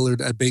 Fred Willard,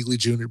 Ed Begley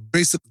Jr.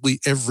 Basically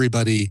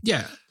everybody.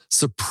 Yeah.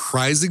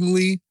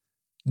 Surprisingly,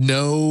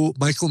 no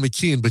Michael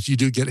McKean, but you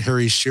do get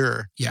Harry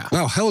Shearer. Yeah.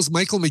 Wow. How is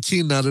Michael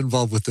McKean not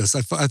involved with this?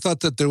 I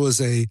thought that there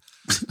was a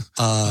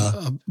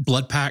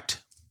blood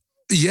pact.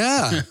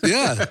 Yeah.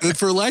 Yeah.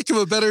 For lack of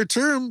a better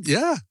term.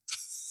 Yeah.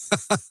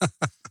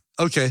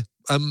 Okay.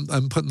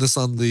 I'm putting this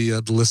on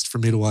the list for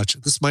me to watch.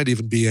 This might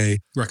even be a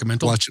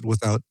recommendal. Watch it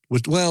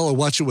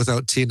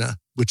without Tina,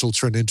 which will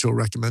turn into a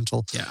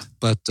recommendal. Yeah.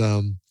 But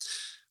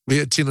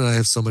Tina and I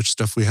have so much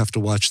stuff we have to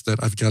watch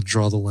that I've got to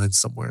draw the line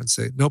somewhere and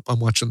say, nope,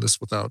 I'm watching this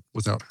without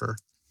her.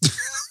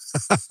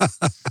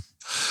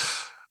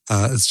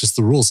 It's just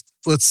the rules.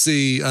 Let's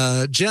see.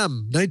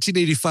 Gem,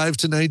 1985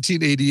 to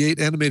 1988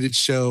 animated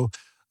show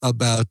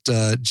about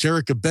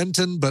Jerrica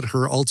Benton, but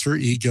her alter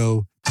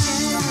ego.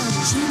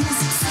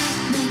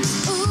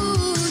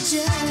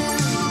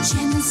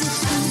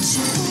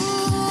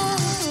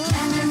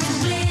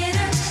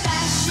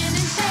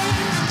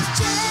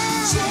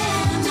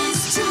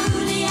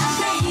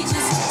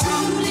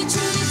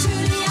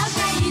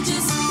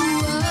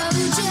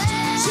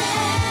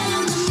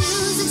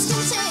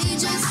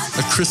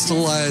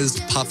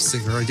 Crystallized pop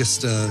singer, I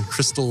guess,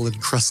 crystal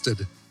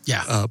encrusted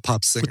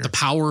pop singer. With the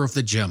power of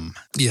the gem.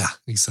 Yeah,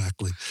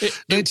 exactly.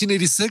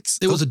 1986.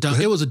 It was a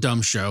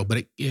dumb show,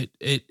 but it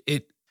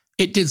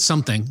did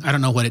something. I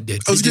don't know what it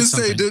did. I was going to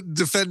say,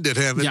 defended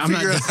him. Yeah,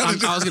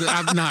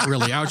 I'm not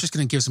really. I was just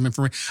going to give some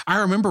information.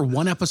 I remember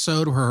one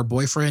episode where her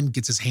boyfriend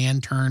gets his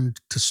hand turned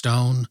to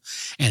stone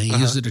and he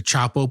uses it to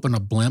chop open a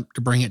blimp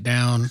to bring it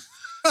down.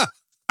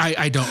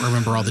 I don't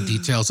remember all the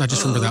details. I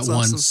just remember that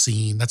one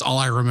scene. That's all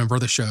I remember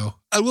of the show.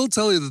 I will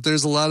tell you that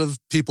there's a lot of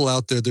people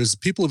out there. There's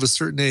people of a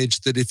certain age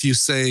that if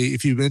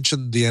you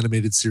mention the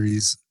animated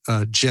series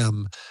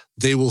Gem,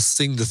 they will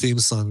sing the theme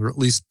song, or at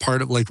least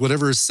part of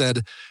whatever is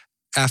said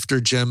after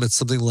Gem. It's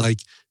something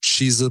like,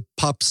 she's a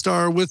pop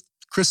star with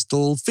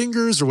crystal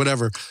fingers or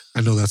whatever.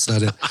 I know that's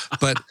not it.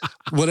 But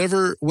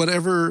whatever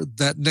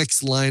that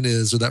next line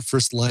is, or that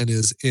first line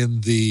is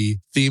in the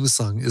theme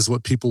song, is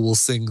what people will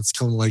sing. It's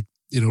kind of like,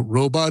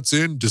 robots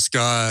in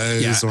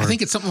disguise. Yeah, I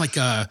think it's something like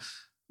a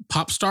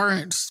pop star.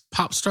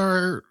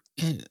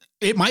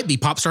 It might be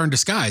pop star in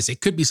disguise.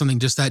 It could be something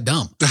just that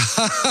dumb.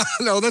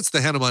 No, that's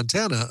the Hannah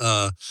Montana.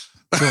 Well,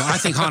 I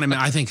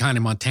think Hannah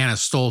Montana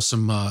stole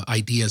some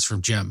ideas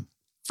from Gem.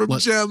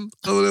 Gem.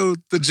 Oh no,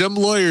 the Gem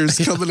lawyers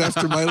coming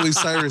after Miley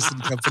Cyrus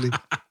and company.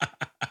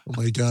 Oh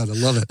my God, I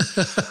love it.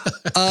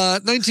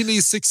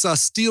 1986 saw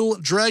Steel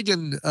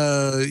Dragon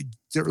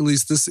get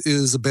released. This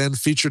is a band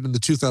featured in the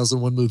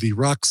 2001 movie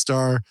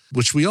Rockstar,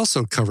 which we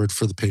also covered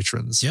for the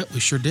patrons. Yep,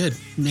 we sure did.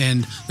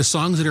 And the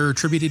songs that are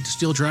attributed to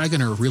Steel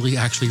Dragon are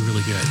actually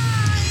really good.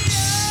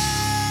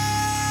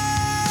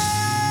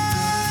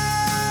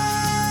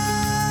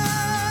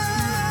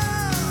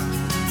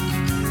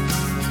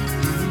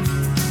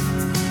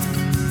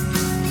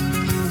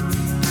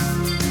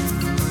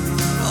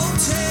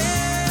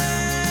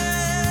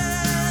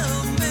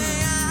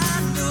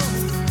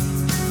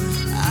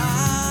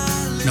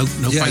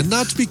 No Yeah, fight. and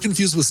not to be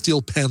confused with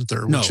Steel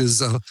Panther, No. which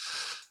is a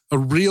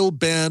real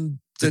band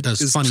that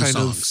does is funny kind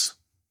songs.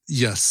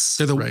 Yes.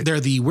 They're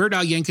the Weird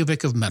Al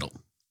Yankovic of metal.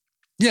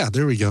 Yeah,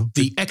 there we go.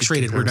 The Good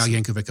X-rated Weird Al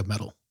comparison. Yankovic of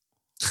metal.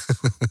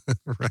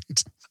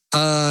 Right.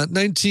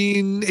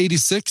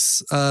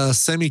 1986,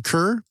 Sammy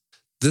Kerr.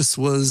 This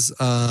was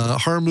a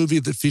horror movie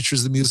that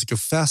features the music of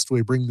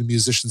Fastway, bringing the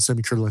musician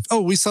Sammy Kerr to life.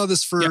 Oh, we saw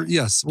this for,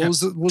 yes. What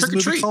was it? What was the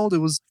movie called? It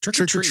was Trick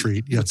or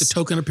Treat. Yes. With the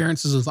token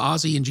appearances of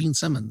Ozzy and Gene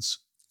Simmons.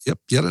 Yep.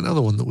 Yet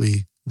another one that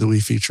we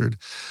featured.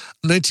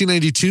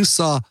 1992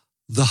 saw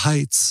The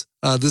Heights.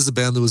 This is a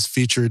band that was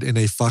featured in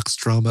a Fox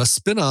drama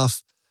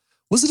spinoff.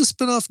 Was it a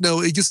spinoff?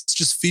 No, it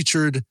just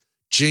featured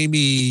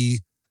Jamie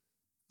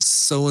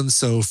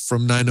so-and-so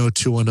from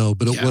 90210,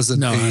 but it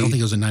wasn't. No, I don't think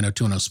it was a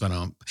 90210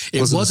 spinoff.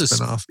 It was a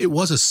spinoff. It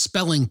was a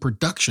spelling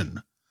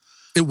production.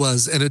 It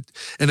was, and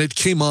it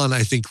came on,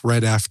 I think,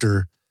 right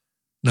after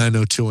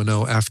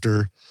 90210,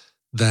 after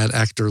that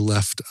actor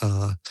left,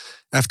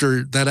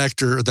 after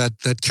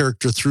that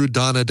character threw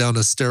Donna down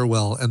a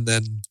stairwell and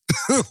then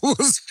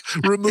was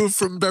removed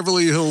from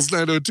Beverly Hills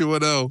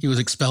 90210. He was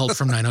expelled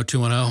from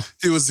 90210.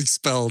 He was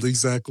expelled,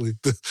 exactly.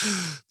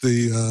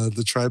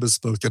 The tribe has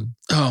spoken.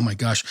 Oh my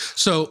gosh.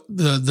 So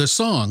the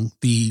song,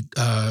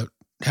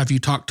 Have You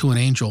Talked to an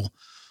Angel,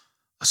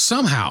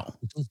 somehow,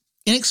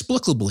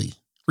 inexplicably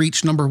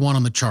reached number 1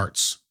 on the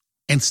charts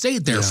and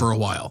stayed there for a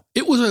while.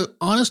 It was an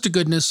honest to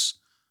goodness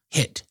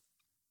hit.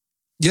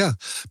 Yeah,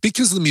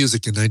 because the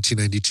music in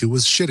 1992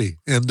 was shitty,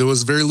 and there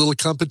was very little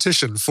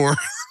competition for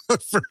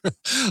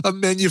a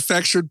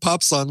manufactured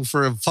pop song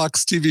for a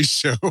Fox TV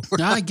show.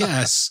 I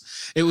guess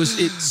it was.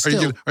 It's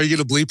still. Are you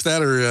going to bleep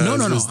that or no? I'm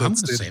going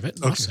to save it.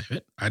 I'll save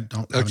it. I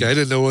don't. Okay, I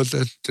didn't know what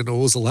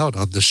was allowed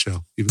on this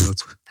show, even though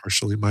it's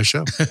partially my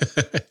show.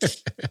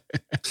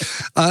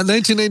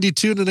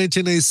 1992 to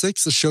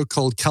 1996, a show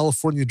called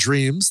California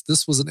Dreams.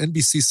 This was an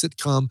NBC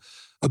sitcom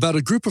about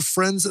a group of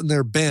friends and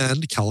their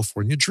band,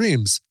 California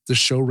Dreams. The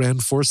show ran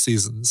 4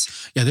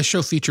 seasons. Yeah, this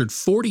show featured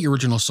 40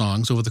 original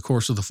songs over the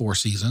course of the 4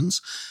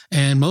 seasons,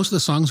 and most of the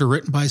songs are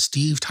written by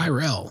Steve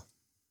Tyrell.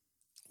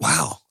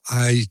 Wow.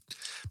 I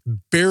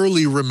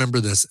barely remember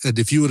this. And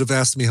if you would have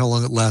asked me how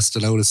long it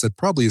lasted, I would have said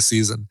probably a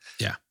season.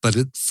 Yeah. But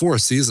 4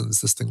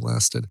 seasons this thing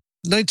lasted.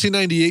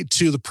 1998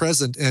 to the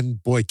present,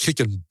 and boy,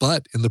 kicking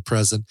butt in the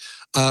present,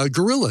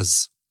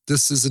 Gorillaz.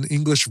 This is an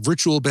English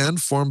virtual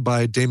band formed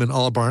by Damon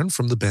Albarn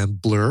from the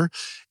band Blur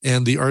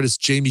and the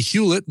artist Jamie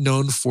Hewlett,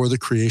 known for the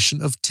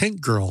creation of Tank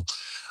Girl.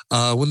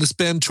 When this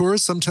band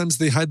tours, sometimes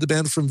they hide the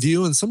band from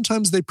view and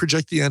sometimes they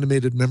project the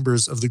animated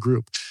members of the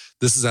group.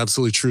 This is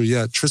absolutely true.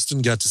 Yeah,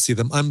 Tristan got to see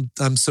them.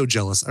 I'm so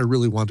jealous. I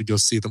really wanted to go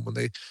see them when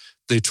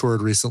they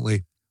toured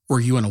recently. Were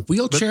you in a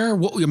wheelchair?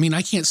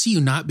 I can't see you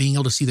not being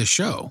able to see the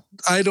show.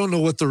 I don't know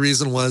what the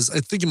reason was.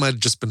 I think it might have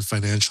just been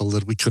financial,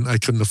 that I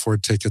couldn't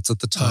afford tickets at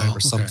the time or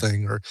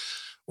something,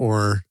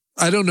 or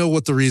I don't know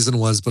what the reason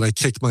was, but I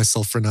kicked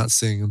myself for not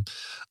seeing them.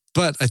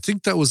 But I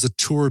think that was a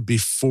tour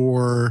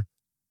before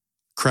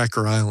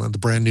Cracker Island, the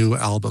brand new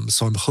album.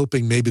 So I'm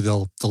hoping maybe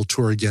they'll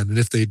tour again. And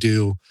if they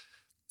do,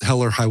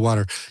 hell or high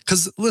water.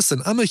 Because listen,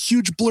 I'm a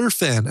huge Blur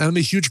fan. And I'm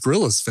a huge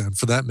Gorillaz fan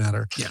for that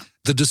matter. Yeah.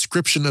 The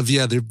description of,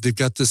 they've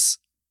got this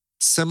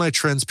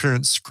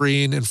semi-transparent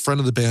screen in front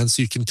of the band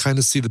so you can kind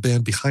of see the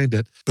band behind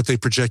it, but they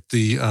project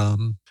the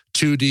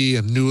 2D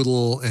and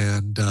Noodle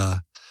and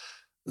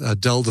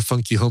Del the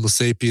Funky Homo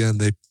Sapien.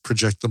 They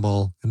project them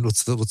all. And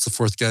what's the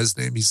fourth guy's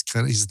name? He's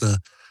the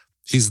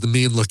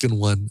mean looking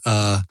one.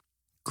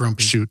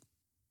 Grumpy. Shoot.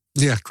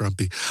 Yeah,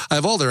 Grumpy. I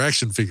have all their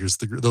action figures,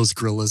 those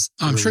Gorillaz.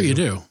 I'm sure you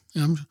do.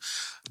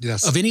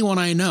 Yes. Of anyone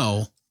I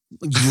know,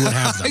 you would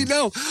have them. I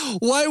know.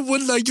 Why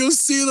wouldn't I go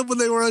see them when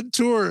they were on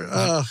tour?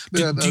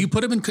 Do you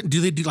put them in? Do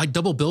they do like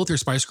double bill with their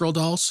Spice Girl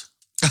dolls?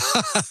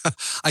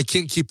 I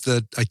can't keep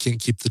the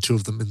 2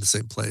 of them in the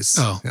same place.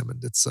 Oh,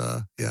 Hammond. It's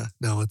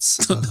it's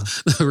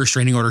the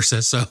restraining order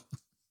says so.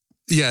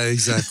 Yeah,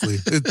 exactly.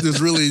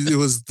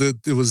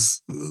 It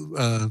was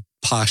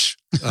posh.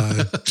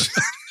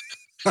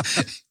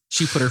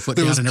 She put her foot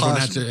down and everyone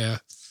had to. Yeah.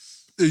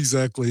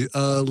 Exactly.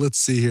 Let's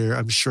see here.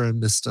 I'm sure I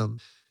missed them.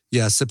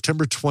 Yeah,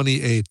 September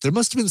 28th. There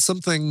must have been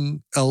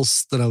something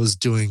else that I was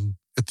doing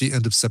at the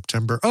end of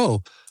September.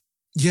 Oh,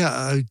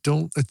 yeah.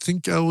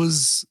 There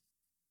was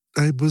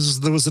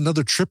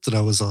another trip that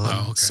I was on.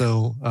 Oh,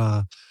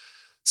 okay.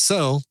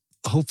 So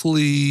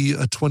hopefully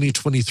a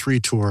 2023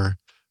 tour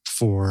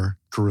for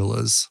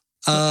Gorillaz.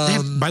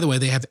 By the way,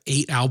 they have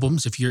 8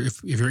 albums. If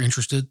you're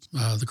interested,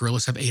 the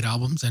Gorillaz have 8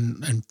 albums,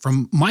 and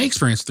from my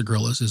experience with the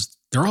Gorillaz is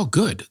they're all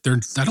good.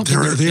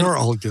 They are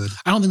all good.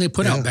 I don't think they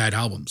put out bad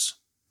albums.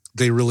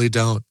 They really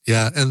don't.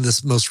 Yeah. And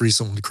this most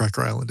recent one,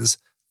 Cracker Island, is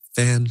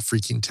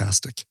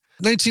fan-freaking-tastic.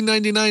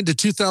 1999 to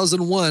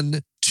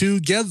 2001,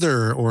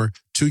 Together, or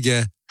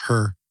Together.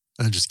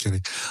 I'm just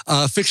kidding.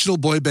 A fictional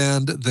boy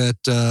band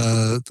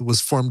that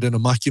was formed in a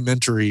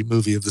mockumentary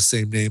movie of the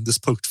same name. This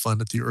poked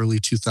fun at the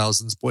early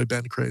 2000s boy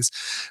band craze.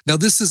 Now,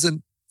 this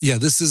isn't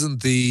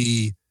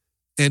the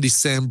Andy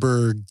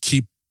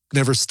Samberg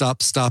Never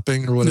Stop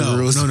Stopping or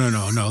whatever it was.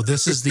 No.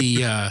 This is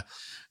the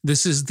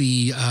This is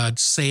the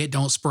Say It,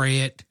 Don't Spray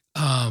It.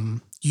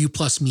 You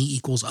plus me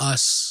equals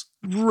us.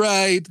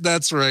 Right.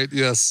 That's right.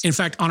 Yes. In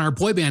fact, on our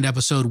boy band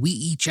episode, we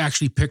each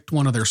actually picked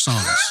one of their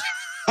songs.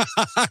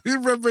 I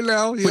remember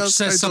now. Which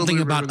says something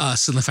about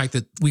us and the fact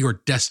that we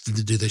were destined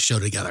to do this show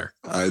together.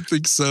 I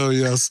think so,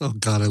 yes. Oh,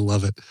 God, I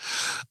love it.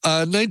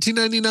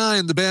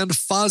 1999, the band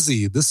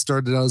Fozzy. This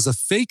started out as a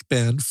fake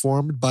band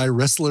formed by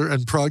wrestler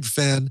and prog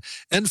fan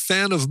and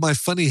fan of my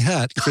funny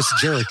hat, Chris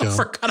Jericho. I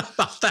forgot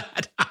about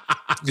that.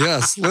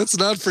 Yes, let's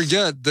not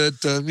forget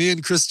that me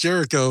and Chris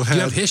Jericho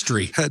have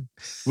history.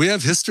 We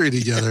have history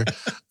together.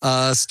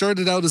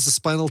 Started out as a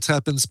Spinal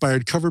Tap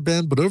inspired cover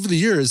band, but over the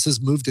years has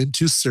moved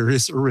into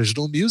serious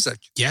original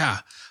music. Yeah,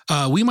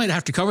 we might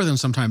have to cover them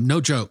sometime.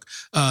 No joke.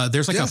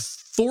 There's like a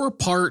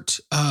 4-part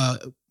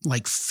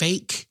like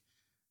fake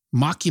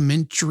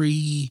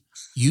mockumentary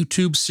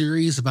YouTube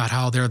series about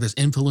how they're this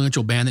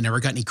influential band that never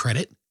got any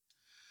credit.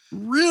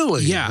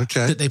 Really? Yeah.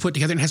 Okay. That they put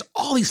together and has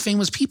all these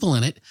famous people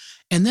in it.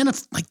 And then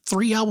like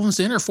 3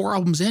 albums in or 4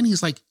 albums in,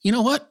 he's like, you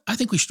know what? I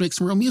think we should make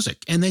some real music.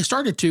 And they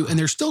started to, and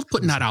they're still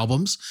putting out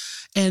albums,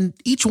 and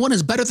each one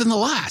is better than the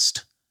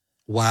last.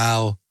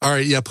 Wow. All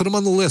right. Yeah. Put them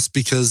on the list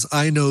because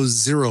I know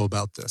zero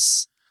about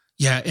this.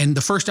 Yeah. And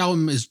the first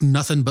album is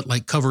nothing but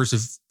like covers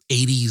of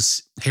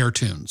 80s hair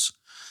tunes.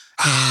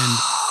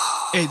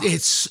 And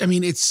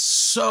it's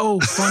so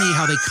funny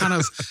how they kind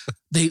of,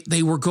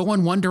 they were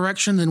going one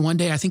direction. Then one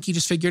day, I think he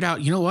just figured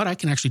out, you know what, I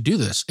can actually do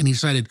this. And he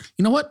decided,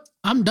 you know what,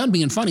 I'm done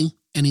being funny.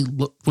 And he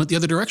went the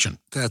other direction.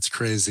 That's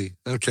crazy.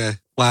 Okay.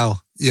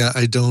 Wow. Yeah.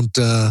 I don't,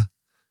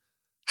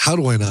 how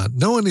do I not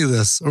know any of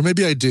this? Or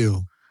maybe I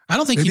do. I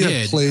don't think you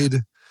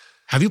did.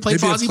 Have you played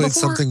Fozzy before? Maybe I played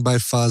something by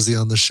Fozzy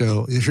on the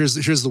show.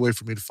 Here's the way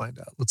for me to find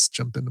out. Let's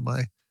jump into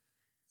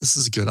this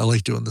is good. I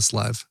like doing this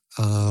live.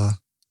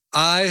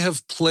 I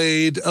have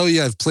played,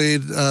 I've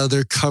played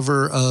their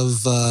cover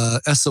of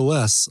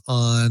SOS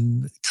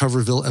on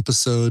Coverville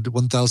episode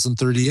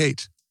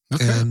 1038.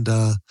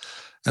 Okay.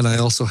 And I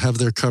also have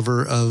their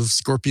cover of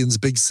Scorpions'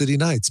 Big City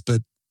Nights,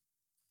 but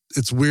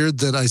it's weird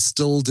that I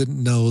still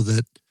didn't know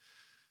that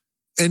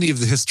any of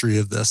the history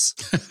of this,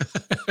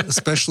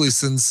 especially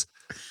since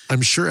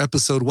I'm sure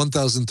episode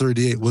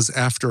 1038 was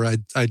after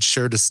I'd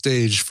shared a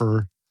stage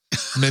for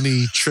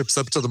many trips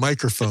up to the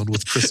microphone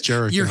with Chris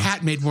Jericho. Your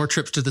hat made more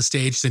trips to the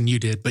stage than you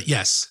did, but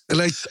yes.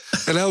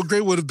 And how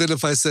great would have been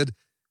if I said,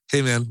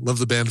 "Hey man, love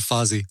the band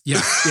Fozzy."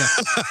 Yeah.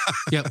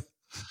 Yep.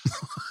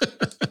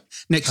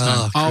 Next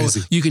time,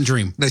 you can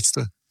dream. Next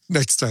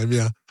time,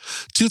 yeah.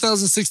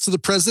 2006 to the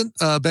present,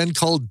 a band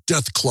called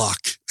Death Clock,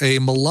 a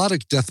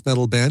melodic death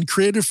metal band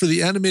created for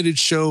the animated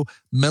show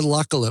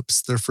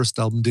Metalocalypse. Their first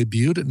album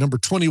debuted at number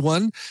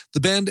 21. The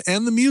band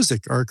and the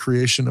music are a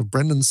creation of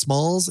Brendan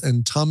Smalls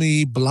and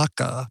Tommy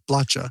Blacha.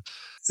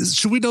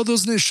 Should we know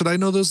those names? Should I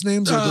know those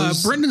names?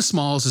 Brendan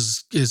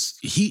Smalls is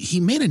he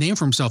made a name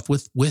for himself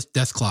with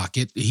Death Clock.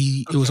 It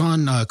was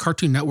on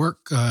Cartoon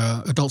Network,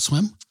 Adult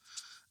Swim.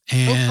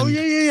 And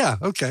yeah.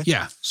 Okay.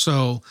 Yeah.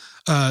 So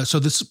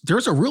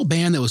there's a real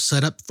band that was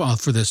set up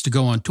for this to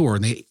go on tour,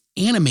 and they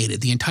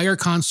animated the entire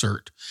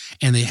concert,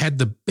 and they had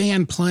the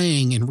band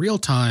playing in real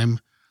time,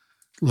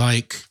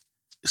 like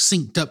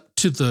synced up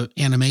to the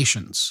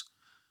animations.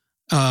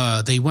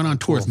 They went on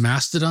tour with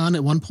Mastodon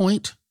at one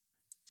point.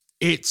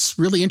 It's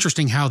really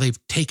interesting how they've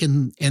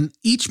taken, and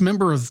each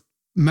member of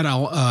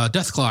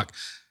Death Clock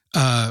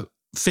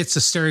fits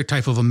a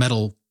stereotype of a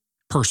metal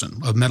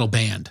person, a metal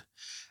band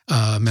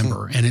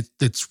member. And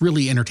it's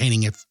really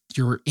entertaining. If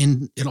you're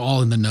in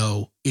the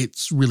know,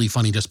 it's really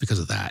funny just because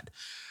of that.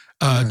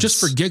 Nice. Just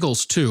for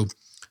giggles too,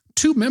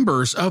 2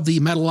 members of the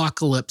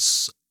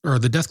Metalocalypse or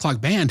the Death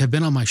Clock band have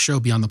been on my show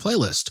Beyond the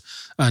Playlist.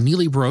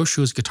 Neely Broche,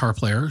 who is a guitar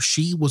player,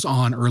 she was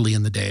on early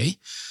in the day.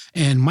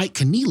 And Mike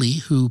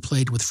Keneally, who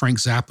played with Frank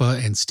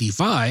Zappa and Steve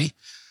Vai,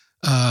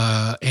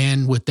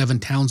 and with Devin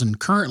Townsend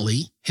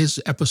currently, his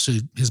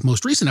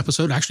most recent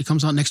episode actually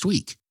comes out next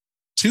week.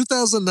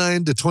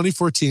 2009 to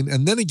 2014,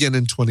 and then again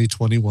in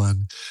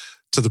 2021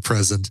 to the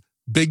present,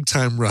 Big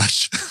Time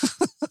Rush.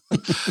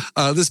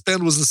 This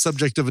band was the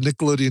subject of a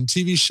Nickelodeon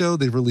TV show.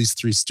 They released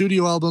 3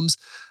 studio albums.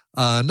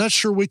 Not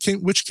sure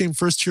which came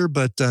first here,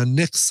 but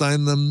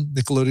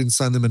Nickelodeon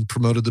signed them and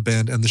promoted the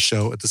band and the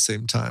show at the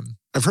same time.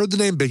 I've heard the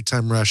name Big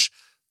Time Rush.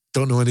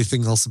 Don't know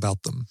anything else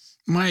about them.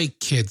 My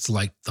kids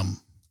liked them,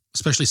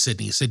 especially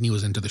Sydney. Sydney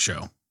was into the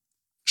show.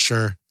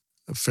 Sure.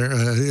 Fair,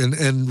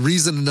 and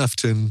reason enough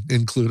to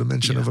include a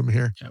mention of them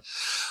here. Yep.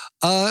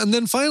 And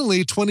then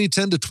finally,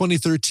 2010 to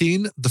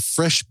 2013, the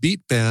Fresh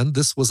Beat Band.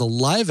 This was a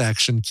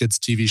live-action kids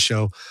TV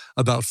show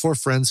about 4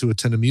 friends who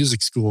attend a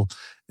music school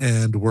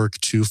and work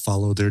to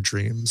follow their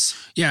dreams.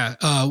 Yeah.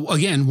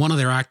 Again, one of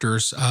their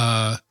actors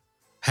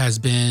has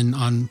been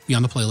on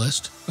Beyond the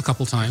Playlist a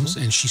couple times,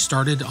 and she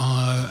started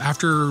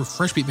after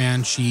Fresh Beat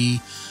Band.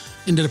 She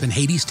ended up in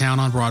Hadestown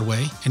on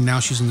Broadway, and now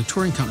she's in the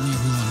touring company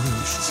of Moulin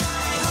Rouge.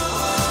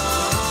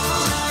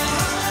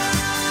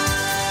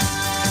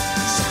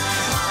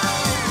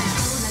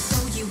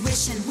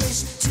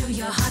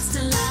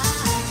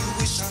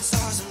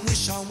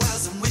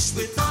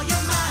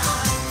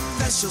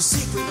 Your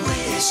secret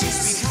wish.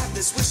 wishes. We have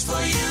this wish for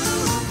you.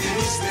 We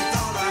wish with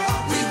all our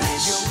heart. We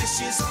wish your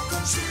wishes all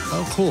come true.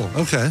 Oh, cool.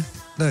 Okay.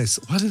 Nice.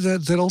 Why did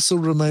that also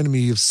reminded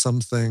me of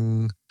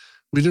something?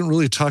 We didn't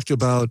really talk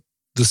about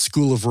the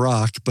School of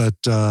Rock, but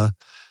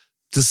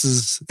this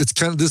is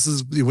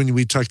when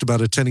we talked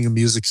about attending a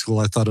music school,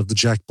 I thought of the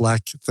Jack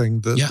Black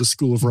thing, the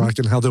School of Rock,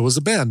 and how there was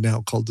a band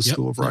now called the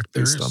School of Rock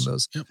based on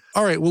those. Yep.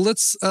 All right. Well,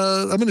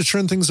 I'm going to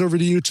turn things over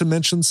to you to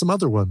mention some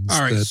other ones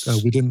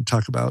that we didn't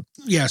talk about.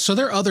 Yeah. So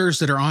there are others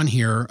that are on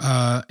here.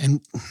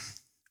 And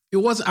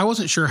I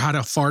wasn't sure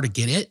how far to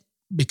get it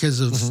because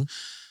of,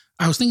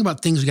 I was thinking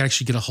about things we could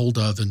actually get a hold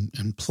of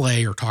and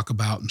play or talk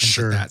about and things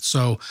like that.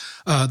 So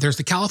there's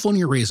the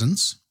California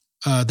Raisins.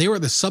 They were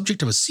the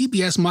subject of a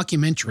CBS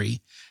mockumentary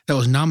that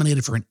was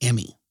nominated for an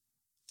Emmy.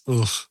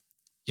 Ugh.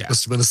 Yeah.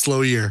 Must have been a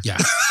slow year. Yeah.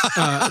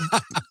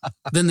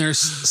 Then there's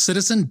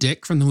Citizen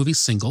Dick from the movie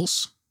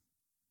Singles.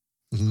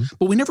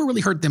 But we never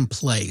really heard them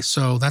play,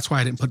 so that's why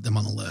I didn't put them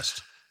on the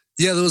list.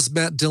 Yeah, that was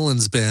Matt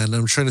Dillon's band.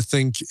 I'm trying to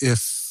think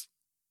if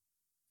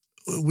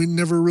we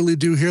never really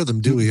do hear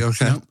them, do we?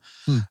 Okay. Nope.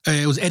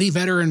 It was Eddie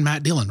Vedder and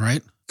Matt Dillon,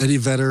 right? Eddie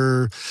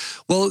Vedder.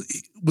 Well,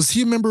 was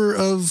he a member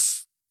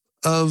of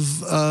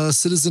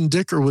Citizen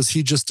Dick, or was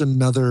he just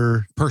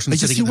another person? I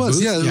guess he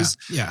was.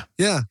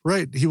 Yeah,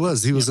 right. He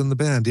was in the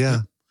band.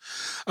 Yeah.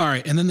 All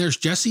right, and then there's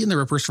Jesse and the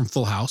Rippers from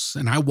Full House,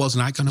 and I was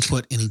not going to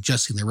put any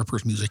Jesse and the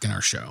Rippers music in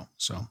our show.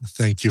 So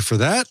thank you for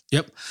that.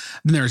 Yep.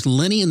 Then there's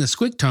Lenny and the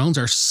Squigtones,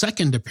 our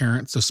second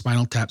appearance of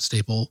Spinal Tap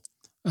staple.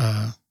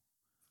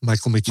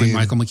 Michael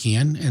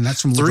McKean, and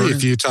that's from 3 Laverne.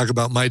 if you talk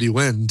about Mighty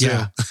Wind.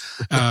 Yeah,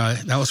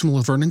 that was from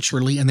Laverne and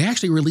Shirley, and they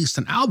actually released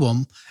an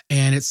album,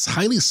 and it's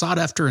highly sought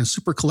after and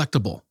super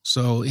collectible.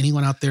 So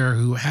anyone out there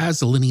who has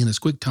the Lenny and the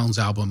Squigtones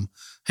album,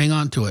 hang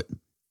on to it.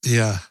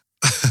 Yeah.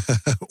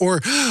 or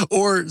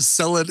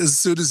sell it as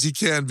soon as you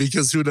can,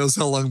 because who knows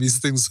how long these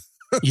things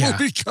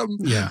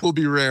will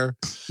be rare.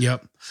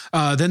 Yep.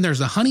 Then there's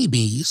the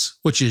Honeybees,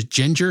 which is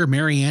Ginger,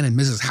 Marianne, and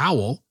Mrs.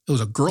 Howell. It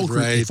was a girl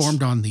group they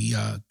formed on the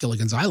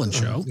Gilligan's Island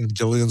show.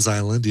 Gilligan's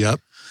Island, yep.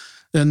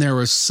 Then there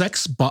was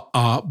Sex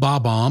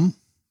Bob-omb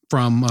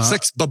from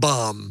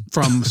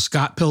from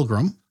Scott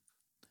Pilgrim.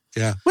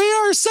 Yeah. We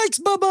are Sex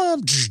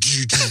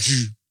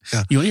Bob-omb.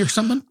 Yeah. You want to hear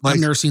something? I've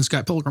never seen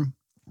Scott Pilgrim.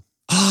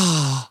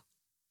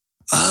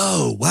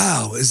 Oh,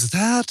 wow. Is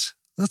that?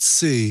 Let's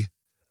see.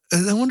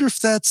 I wonder if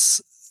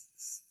that's...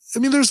 I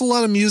mean, there's a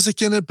lot of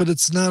music in it, but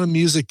it's not a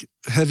music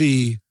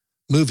heavy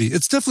movie.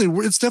 It's definitely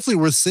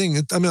worth seeing.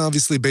 I mean,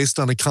 obviously based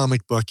on a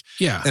comic book,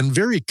 and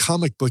very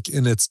comic book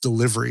in its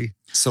delivery.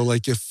 So,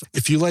 like,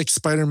 if you like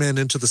Spider-Man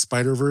Into the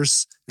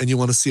Spider-Verse and you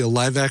want to see a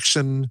live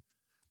action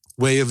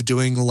way of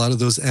doing a lot of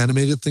those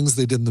animated things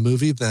they did in the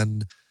movie,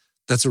 then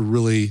that's a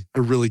really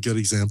good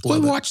example. We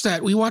watched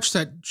that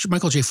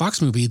Michael J.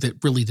 Fox movie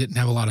that really didn't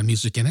have a lot of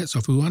music in it. So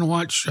if we want to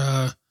watch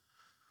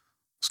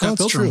Scott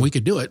Pilgrim, we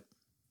could do it.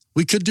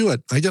 We could do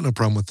it. I got no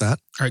problem with that.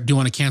 All right. Do you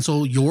want to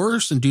cancel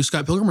yours and do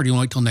Scott Pilgrim, or do you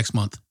want to wait till next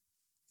month?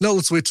 No,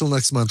 let's wait till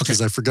next month, because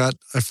I forgot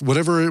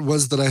whatever it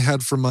was that I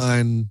had for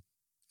mine.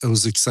 I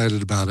was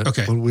excited about it.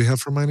 Okay. What do we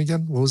have for mine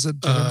again? What was it?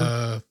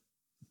 I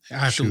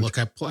have to look.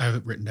 I have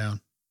it written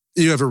down.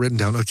 You have it written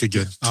down. Okay,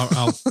 good.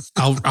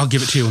 I'll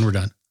give it to you when we're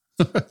done.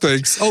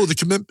 Thanks. Oh, the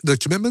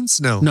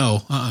Commitments?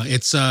 No.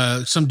 It's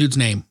some dude's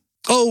name.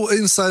 Oh,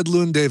 Inside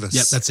Llewyn Davis.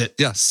 Yep, that's it.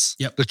 Yes.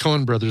 Yep. The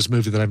Coen Brothers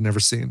movie that I've never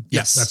seen.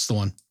 Yes, that's the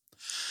one.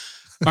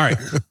 All right.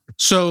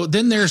 So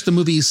then there's the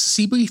movies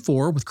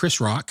CB4 with Chris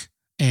Rock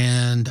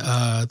and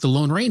The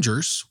Lone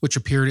Rangers, which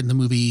appeared in the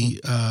movie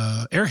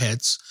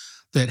Airheads,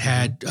 that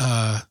had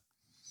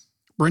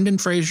Brendan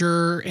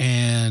Fraser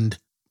and,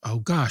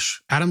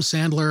 Adam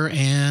Sandler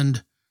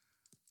and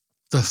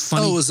the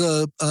funny... Oh, it was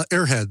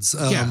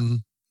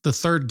Airheads. The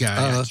third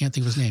guy. I can't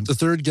think of his name. The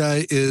third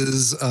guy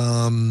is,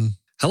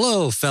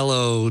 hello,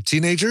 fellow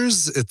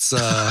teenagers. It's...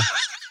 No,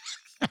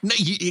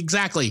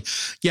 exactly.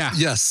 Yeah.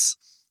 Yes.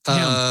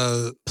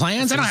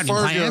 Plans? I don't have any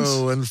plans.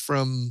 And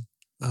from,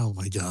 oh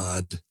my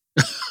God.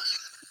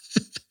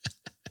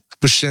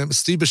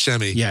 Steve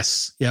Buscemi.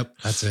 Yes. Yep.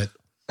 That's it.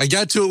 I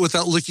got to it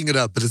without looking it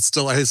up, but I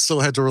still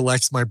had to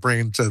relax my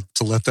brain to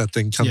let that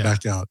thing come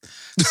back out.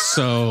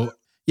 So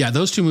yeah,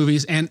 those two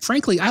movies. And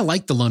frankly, I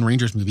like the Lone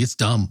Rangers movie. It's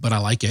dumb, but I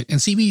like it. And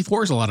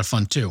CB4 is a lot of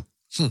fun too.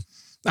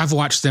 I've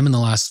watched them in the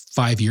last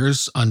 5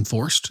 years,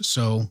 unforced.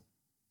 So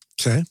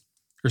okay.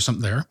 There's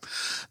something there.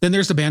 Then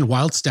there's the band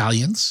Wild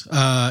Stallions.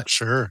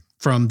 Sure.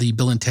 From the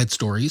Bill and Ted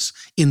stories.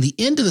 In the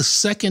end of the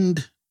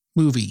second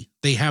movie,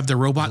 they have the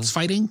robots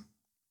fighting.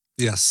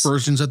 Yes.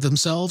 Versions of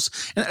themselves.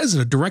 And that is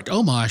a direct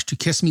homage to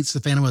Kiss Meets the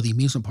Phantom of the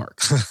Amusement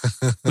Park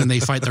when they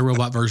fight the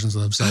robot versions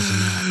of themselves in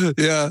that.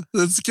 Yeah,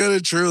 that's kind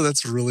of true.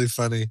 That's really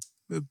funny.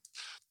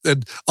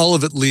 And all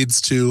of it leads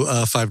to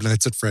Five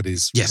Nights at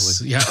Freddy's.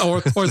 Yes. Really. Yeah.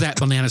 Or that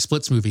Banana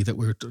Splits movie that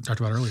we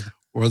talked about earlier.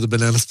 Or the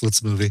Banana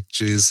Splits movie.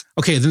 Jeez.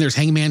 Okay. Then there's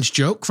Hangman's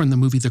Joke from the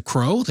movie The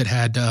Crow that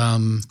had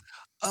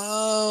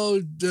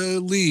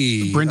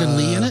Lee. Brendan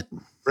Lee in it.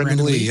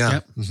 Brendan Lee, yeah.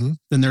 Yep. Mm-hmm.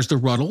 Then there's the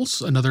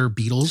Ruddles, another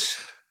Beatles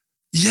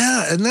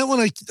Yeah, and that one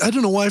I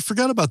don't know why I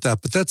forgot about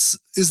that, but is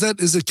it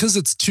because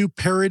it's too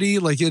parody?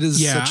 Like it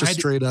is such a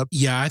straight up.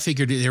 Yeah, I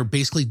figured they're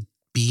basically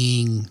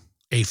being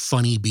a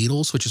funny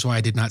Beatles, which is why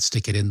I did not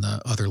stick it in the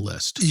other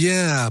list.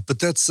 Yeah, but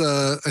that's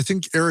I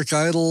think Eric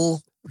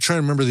Idle. I'm trying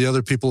to remember the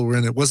other people who were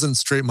in it. It wasn't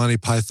straight Monty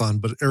Python,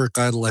 but Eric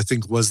Idle I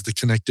think was the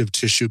connective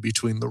tissue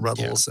between the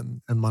Rebels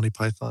and Monty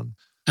Python.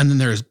 And then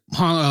there's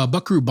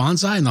Buckaroo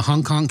Banzai and the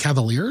Hong Kong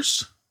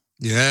Cavaliers.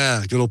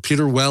 Yeah, good old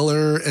Peter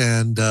Weller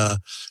and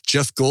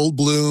Jeff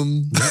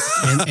Goldblum.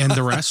 and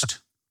the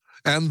rest.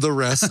 And the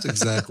rest,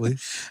 exactly.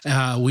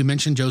 We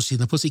mentioned Josie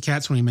and the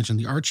Pussycats when we mentioned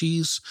the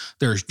Archies.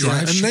 There's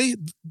Drive. Yeah,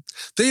 and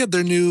they had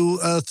their new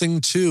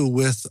thing too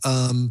with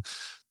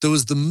there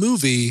was the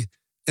movie,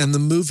 and the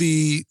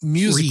movie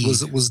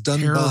music was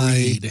done Tara by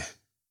Reid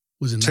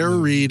was in Tara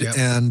Reid, yep.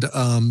 and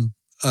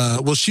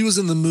well, she was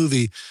in the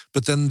movie,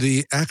 but then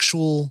the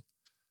actual.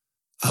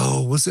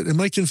 Oh, was it?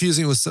 Am I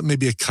confusing it with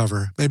maybe a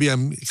cover? Maybe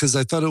because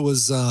I thought it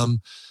was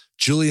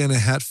Juliana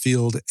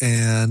Hatfield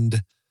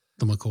and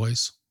the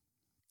McCoys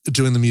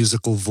doing the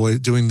musical voice,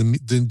 doing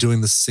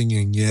the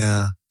singing.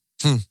 Yeah,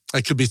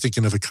 I could be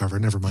thinking of a cover.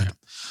 Never mind.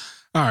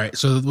 Yeah. All right,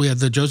 so we had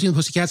the Josie and the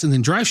Pussycats, and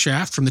then Drive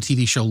Shaft from the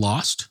TV show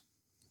Lost.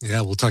 Yeah,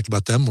 we'll talk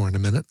about them more in a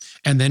minute.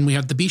 And then we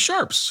have the B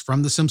Sharps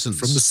from The Simpsons.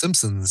 From The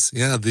Simpsons,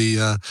 yeah.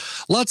 The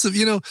lots of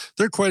there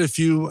are quite a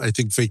few I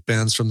think fake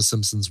bands from The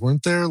Simpsons,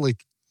 weren't there?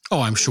 Like. Oh,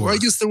 I'm sure. Well, I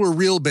guess there were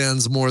real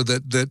bands more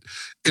that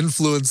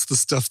influenced the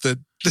stuff that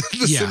the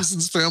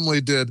Simpsons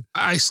family did.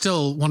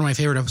 One of my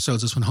favorite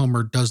episodes is when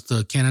Homer does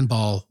the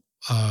cannonball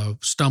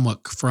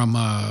stomach from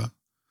on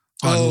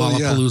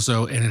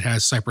Lollapalooza, and it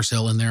has Cypress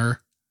Hill in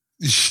there.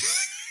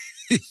 Yes,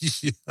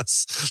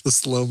 the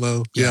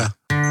slow-mo. Yeah.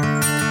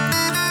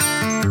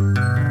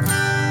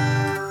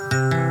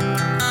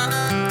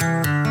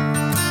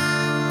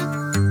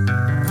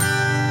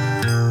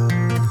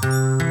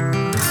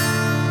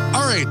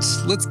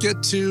 Let's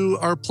get to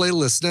our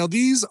playlist. Now,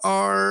 these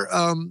are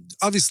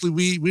obviously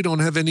we don't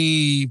have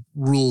any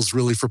rules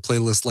really for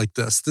playlists like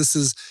this.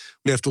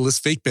 We have to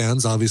list fake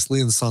bands, obviously,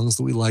 and songs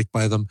that we like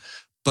by them.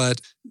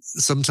 But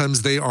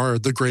sometimes they are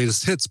the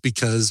greatest hits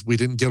because we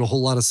didn't get a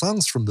whole lot of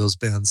songs from those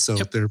bands. So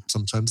they're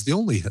sometimes the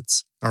only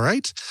hits. All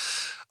right.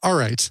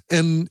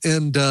 And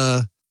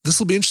this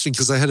will be interesting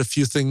because I had a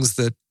few things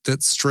that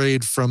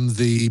strayed from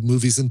the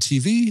movies and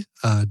TV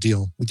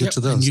deal. We'll get to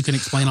those. And you can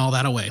explain all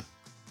that away.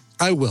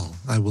 I will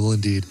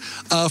indeed.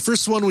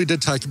 First one we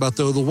did talk about,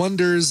 though, The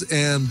Wonders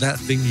and That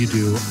Thing You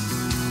Do.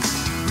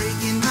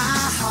 Breaking my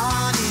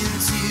heart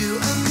into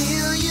a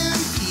million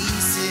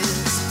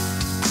pieces,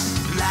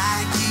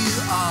 like you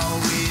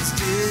always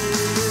do.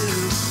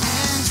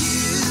 And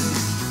you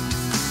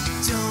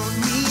don't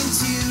mean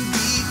to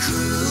be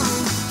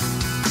cruel.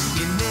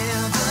 You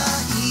never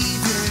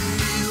even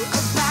knew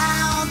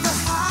about the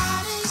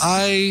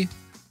heartache.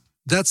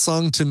 That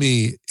song to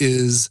me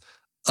is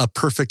a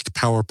perfect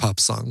power pop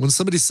song. When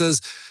somebody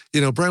says,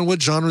 Brian,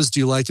 what genres do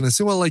you like? And I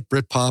say, well, I like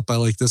Britpop. I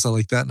like this. I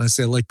like that. And I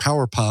say, I like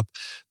power pop.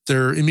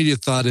 Their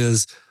immediate thought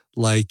is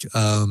like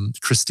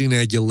Christina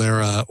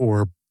Aguilera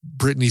or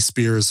Britney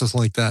Spears, something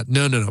like that.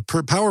 No.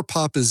 Power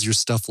pop is your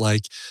stuff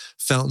like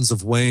Fountains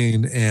of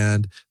Wayne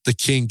and the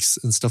Kinks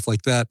and stuff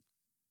like that.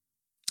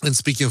 And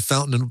speaking of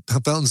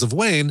Fountains of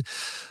Wayne,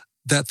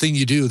 That Thing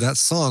You Do, that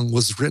song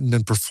was written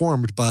and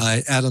performed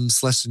by Adam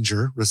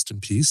Schlesinger, rest in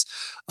peace,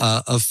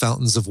 of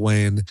Fountains of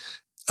Wayne.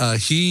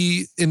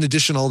 He, in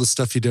addition to all the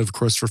stuff he did, of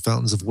course, for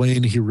Fountains of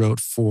Wayne, he wrote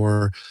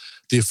for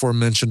the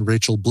aforementioned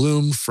Rachel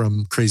Bloom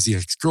from Crazy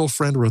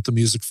Ex-Girlfriend, wrote the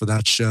music for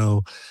that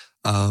show,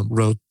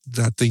 wrote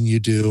That Thing You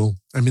Do.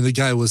 I mean, the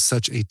guy was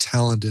such a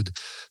talented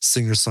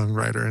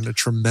singer-songwriter and a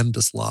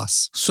tremendous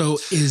loss. So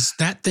is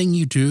That Thing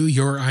You Do,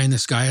 Your Eye in the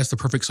Sky, as the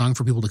perfect song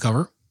for people to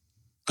cover?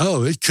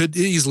 Oh, it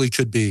easily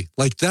could be.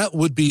 Like that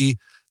would be,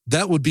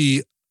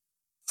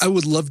 I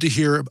would love to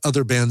hear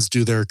other bands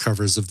do their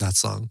covers of that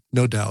song.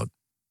 No doubt.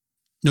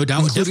 No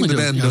Doubt would definitely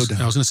the band do. No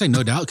Doubt. I was going to say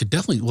No Doubt could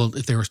definitely, well,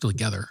 if they were still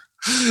together.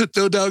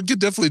 No Doubt could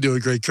definitely do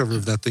a great cover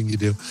of That Thing You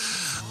Do.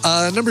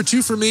 Number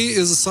 2 for me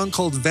is a song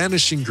called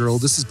Vanishing Girl.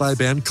 This is by a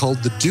band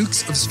called the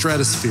Dukes of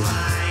Stratosphere.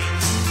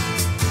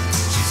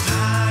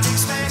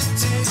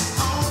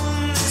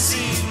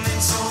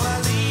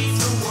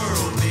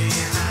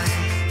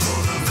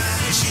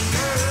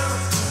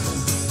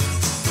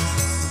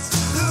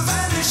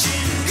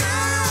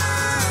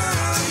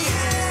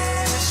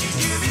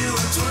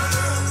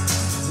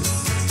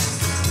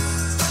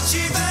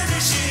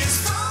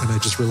 I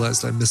just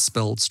realized I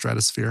misspelled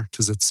stratosphere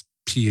because it's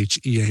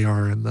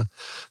P-H-E-A-R in the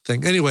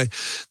thing. Anyway,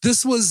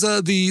 this was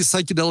the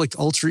psychedelic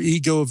alter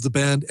ego of the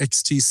band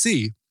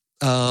XTC.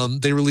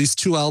 They released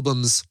 2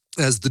 albums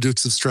as the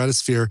Dukes of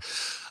Stratosphere.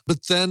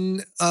 But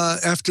then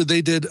after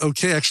they did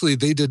okay, actually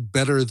they did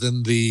better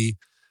than the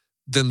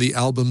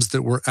albums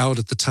that were out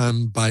at the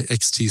time by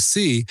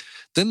XTC.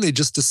 Then they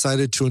just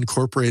decided to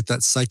incorporate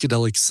that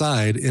psychedelic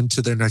side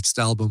into their next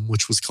album,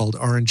 which was called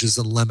Oranges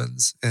and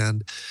Lemons,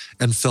 and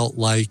felt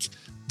like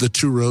the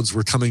 2 roads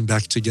were coming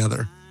back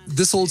together.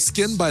 This Old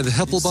Skin by the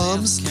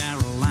Heppelbombs.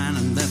 Carolina,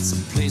 that's a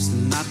place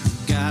not to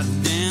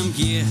goddamn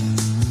year.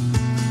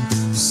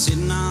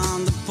 Sitting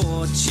on the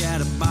porch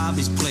at a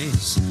Bobby's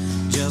place,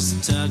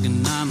 just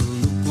tugging on a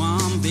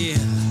lukewarm beer.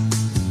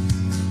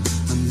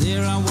 And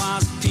there I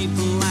was,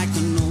 peeping like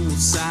an old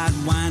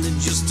sidewinder,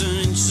 just an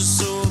inch or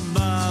so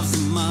above the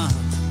mud.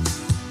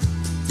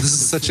 This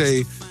is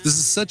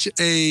such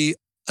a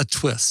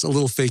twist, a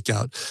little fake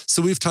out.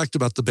 So we've talked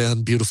about the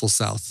band Beautiful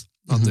South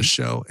on this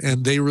show,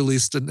 and they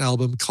released an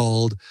album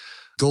called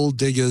Gold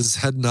Diggas,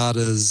 Head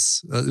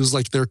Nodas. It was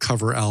like their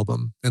cover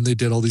album, and they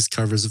did all these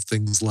covers of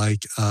things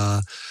like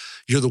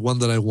You're the One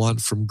That I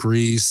Want from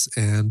Grease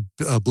and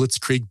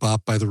Blitzkrieg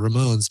Bop by the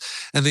Ramones.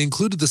 And they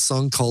included this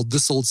song called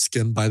This Old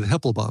Skin by the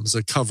Hepplebombs,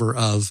 a cover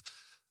of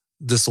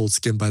This Old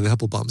Skin by the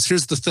Hepplebombs.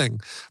 Here's the thing.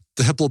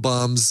 The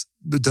Hepplebombs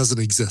doesn't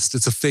exist.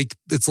 It's a fake,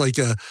 it's like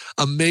a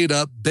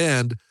made-up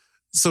band.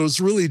 So it's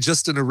really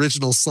just an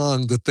original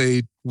song that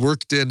they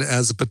worked in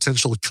as a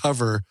potential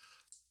cover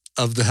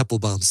of the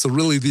Hepplebombs. So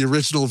really the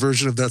original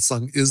version of that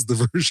song is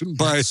the version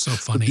by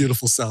the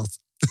Beautiful South.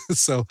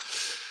 So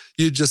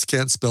you just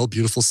can't spell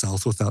Beautiful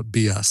South without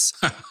BS.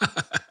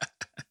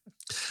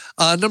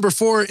 Number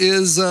 4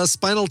 is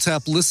Spinal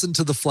Tap, Listen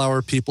to the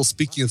Flower People.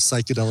 Speaking of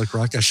psychedelic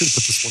rock, I should have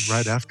put this one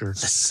right after.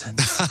 Listen.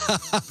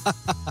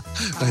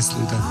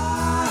 Nicely done.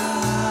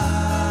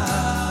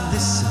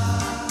 Listen,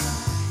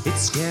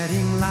 it's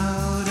getting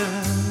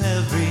louder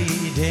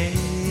every day.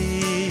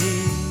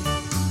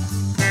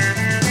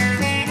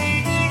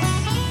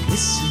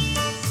 Listen,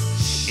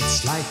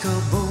 it's like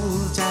a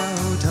bolt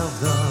out of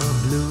the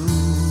blue.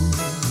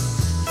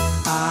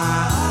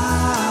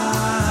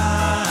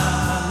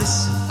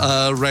 Listen.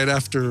 Right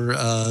after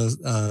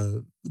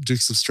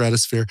Dukes of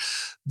Stratosphere.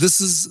 This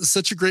is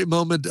such a great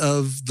moment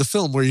of the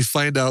film where you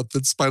find out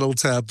that Spinal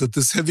Tap, that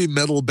this heavy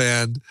metal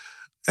band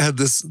had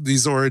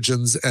these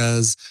origins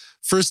as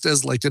first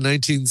as like a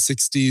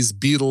 1960s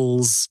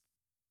Beatles,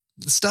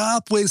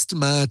 stop wasting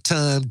my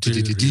time, give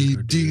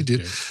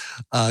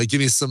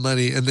me some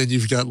money, and then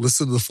you've got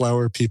Listen to the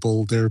Flower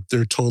People, their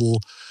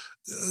total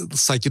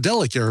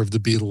psychedelic era of the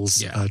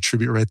Beatles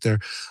tribute right there.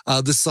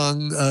 This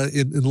song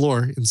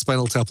in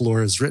Spinal Tap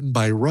lore is written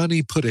by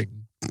Ronnie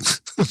Pudding,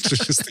 which I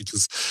just think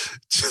is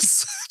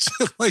just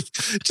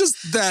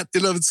that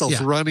in of itself.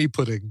 Ronnie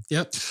Pudding.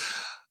 Yep.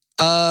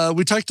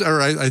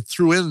 I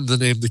threw in the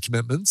name The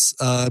Commitments.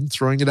 I'm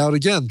throwing it out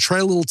again. Try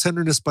a Little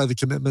Tenderness by The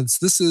Commitments.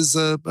 This is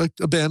a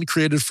band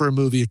created for a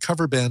movie, a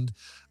cover band,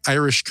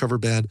 Irish cover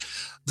band.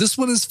 This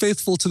one is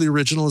faithful to the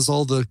original as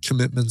all the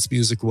Commitments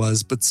music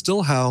was, but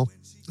still somehow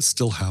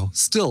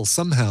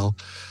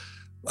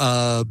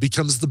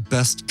becomes the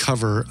best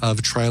cover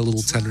of Try a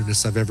Little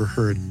Tenderness I've ever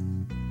heard.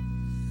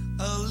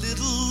 A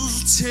little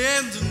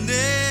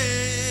tenderness.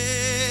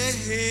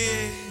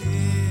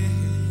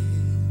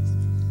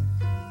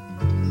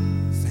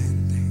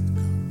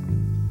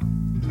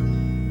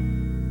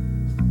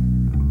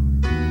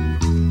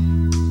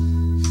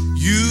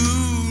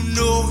 You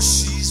know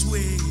she's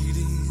waiting.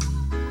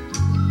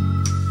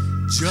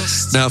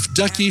 Now, if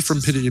Ducky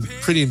from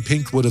Pretty in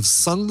Pink would have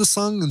sung the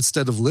song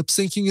instead of lip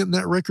syncing it in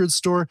that record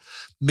store,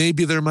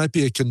 maybe there might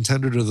be a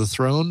contender to the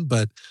throne.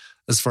 But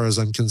as far as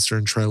I'm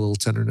concerned, Try a Little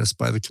Tenderness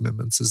by The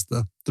Commitments is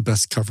the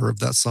best cover of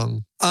that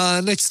song.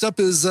 Next up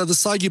is the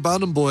Soggy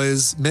Bottom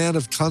Boys, Man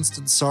of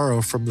Constant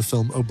Sorrow from the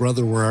film Oh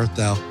Brother, Where Art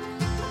Thou?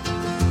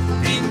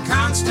 In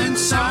constant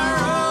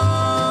sorrow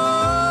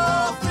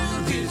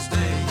through his day.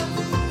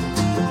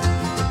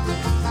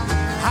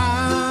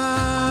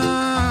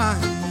 I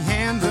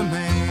am the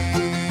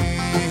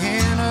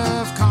man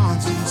of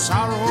constant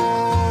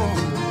sorrow.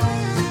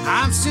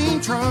 I've seen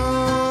trouble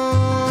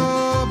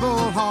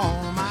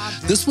all my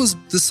days.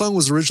 This song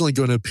was originally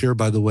going to appear,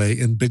 by the way,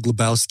 in Big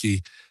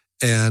Lebowski,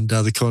 and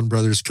the Coen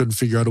brothers couldn't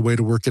figure out a way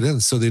to work it in.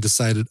 So they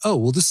decided, oh,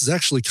 well, this is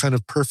actually kind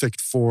of perfect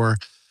for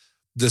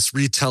this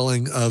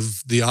retelling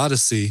of the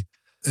Odyssey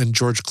and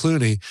George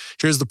Clooney.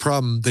 Here's the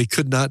problem. They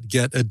could not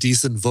get a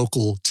decent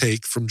vocal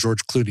take from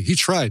George Clooney. He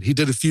tried. He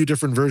did a few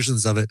different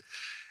versions of it,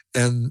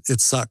 and it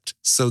sucked.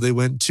 So they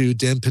went to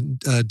Dan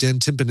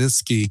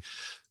Timpanitsky,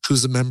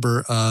 who's a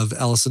member of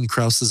Alison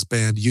Krauss's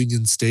band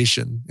Union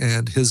Station,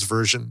 and his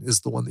version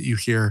is the one that you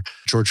hear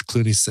George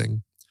Clooney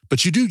sing.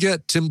 But you do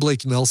get Tim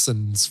Blake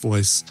Nelson's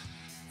voice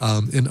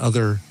in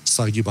other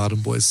Soggy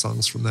Bottom Boys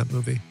songs from that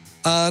movie.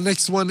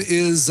 Next one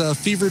is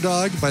Fever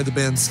Dog by the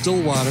band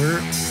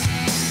Stillwater.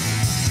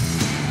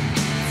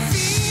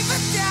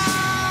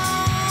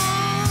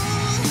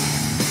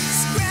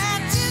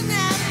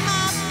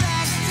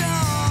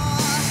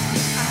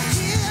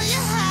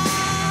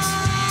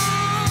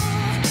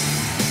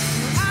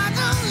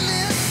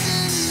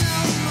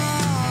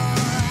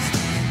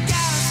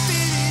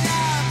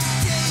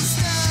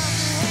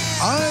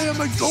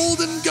 A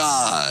Golden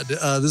God.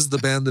 This is the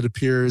band that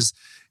appears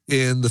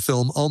in the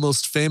film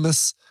Almost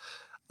Famous,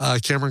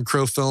 Cameron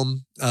Crowe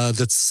film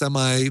that's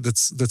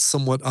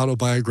somewhat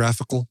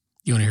autobiographical.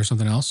 You want to hear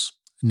something else?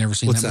 I've never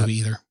seen that movie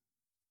either.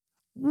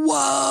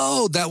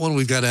 Whoa, that one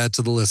we've got to add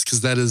to the list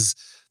because that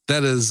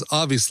is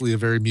obviously a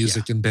very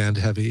music and band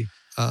heavy.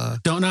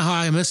 Don't know how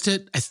I missed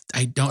it.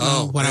 I don't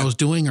know what I was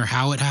doing or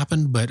how it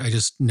happened, but I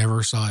just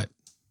never saw it.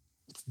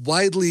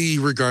 Widely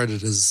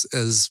regarded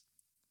as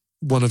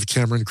one of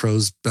Cameron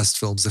Crowe's best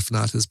films, if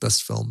not his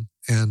best film.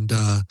 And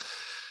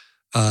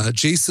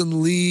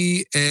Jason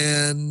Lee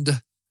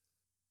and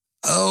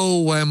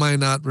why am I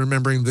not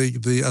remembering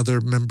the other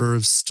member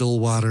of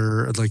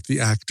Stillwater, like the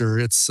actor?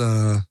 It's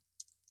the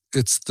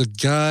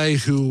guy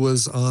who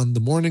was on the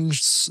morning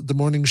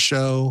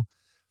show,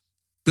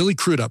 Billy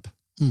Crudup.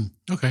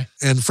 Okay.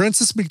 And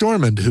Frances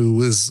McDormand,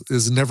 who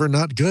is never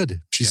not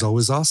good. She's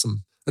always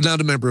awesome.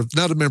 Not a member of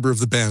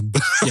the band,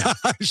 but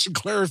I should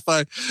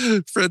clarify,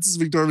 Frances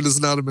McDormand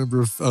is not a member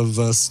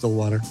of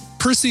Stillwater.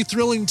 Percy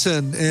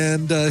Thrillington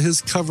and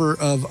his cover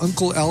of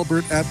Uncle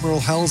Albert, Admiral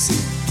Halsey.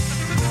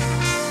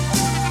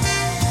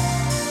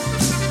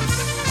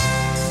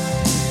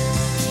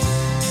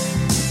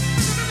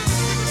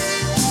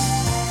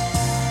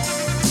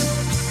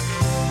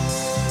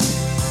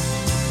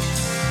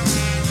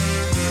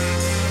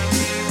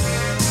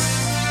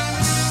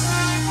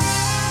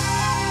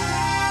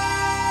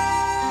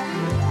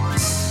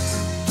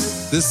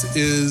 This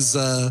is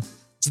a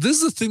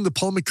thing that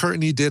Paul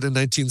McCartney did in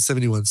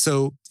 1971.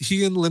 So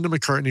he and Linda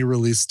McCartney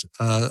released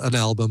an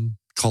album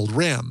called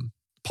Ram.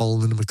 Paul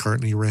and Linda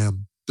McCartney,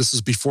 Ram. This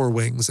was before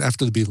Wings,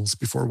 after the Beatles,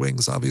 before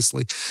Wings,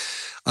 obviously.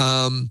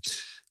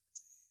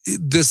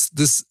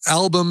 This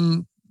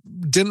album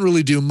didn't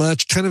really do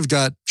much, kind of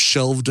got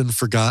shelved and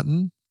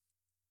forgotten.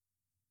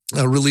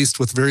 Released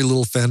with very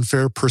little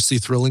fanfare, Percy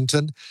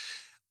Thrillington.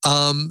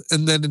 And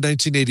then in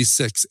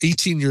 1986,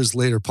 18 years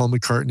later, Paul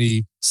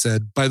McCartney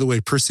said, by the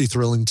way, Percy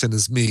Thrillington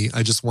is me.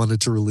 I just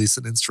wanted to release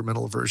an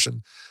instrumental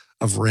version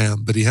of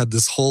Ram. But he had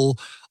this whole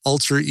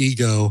alter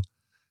ego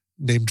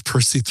named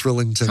Percy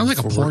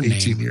Thrillington for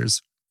 18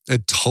 years.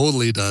 It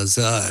totally does.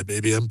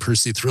 Maybe I'm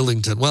Percy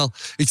Thrillington. Well,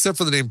 except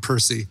for the name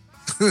Percy.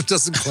 It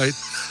doesn't quite.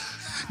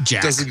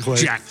 Jack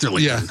Thrillington.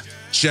 Yeah.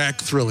 Jack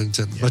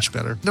Thrillington, much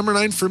better. Number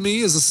 9 for me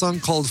is a song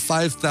called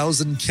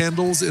 5,000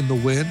 Candles in the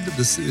Wind.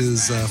 This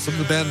is from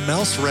the band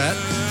Mouse Rat.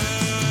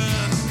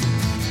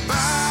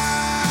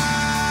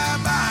 Bye,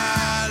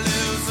 bye,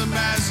 little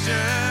Sebastian.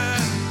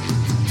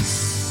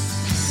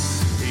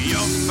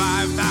 Your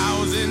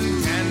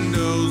 5,000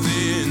 candles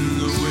in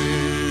the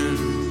wind.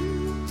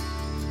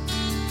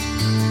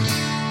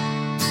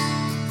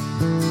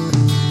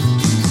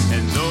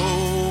 And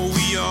though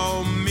we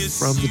all miss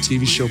from the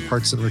TV show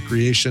Parks and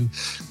Recreation.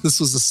 This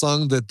was a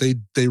song that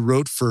they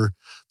wrote for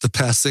the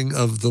passing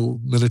of the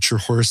miniature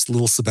horse,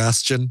 Little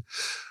Sebastian.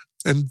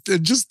 And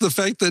just the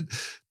fact that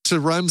to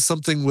rhyme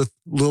something with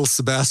Little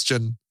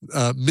Sebastian,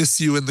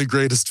 miss you in the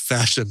greatest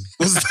fashion,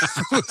 was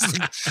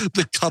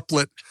the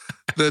couplet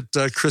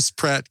that Chris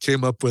Pratt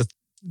came up with.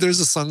 There's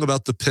a song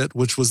about the pit,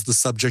 which was the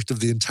subject of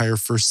the entire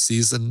first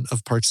season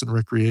of Parks and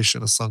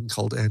Recreation, a song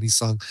called Annie's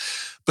Song.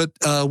 But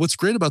what's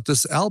great about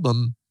this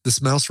album, this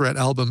Mouse Rat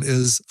album,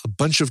 is a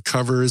bunch of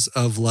covers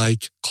of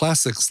like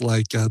classics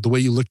like The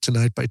Way You Look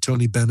Tonight by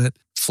Tony Bennett,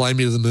 Fly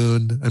Me to the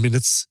Moon. I mean,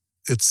 it's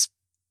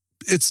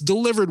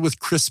delivered with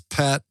Chris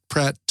Pratt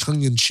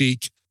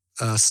tongue-in-cheek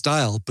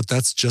style, but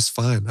that's just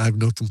fine. I have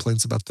no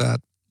complaints about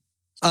that.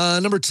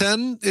 Number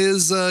 10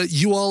 is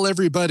You All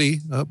Everybody,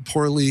 a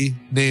poorly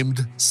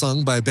named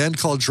song by a band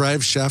called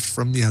Drive Shaft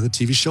from the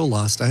TV show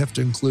Lost. I have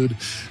to include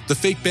the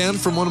fake band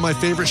from one of my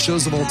favorite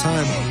shows of all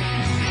time.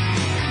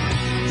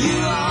 You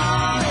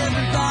are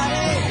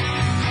everybody,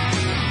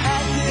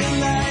 acting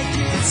like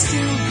you're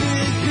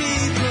stupid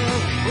people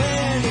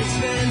wearing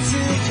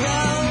expensive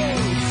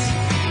clothes.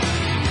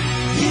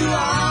 You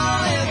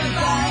are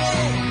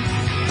everybody,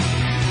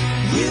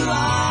 you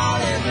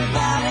are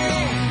everybody.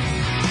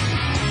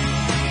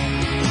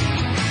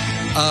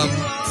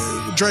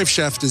 Drive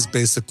Shaft is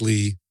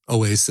basically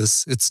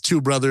Oasis. It's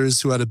two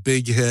brothers who had a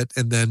big hit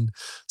and then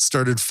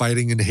started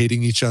fighting and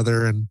hating each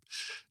other and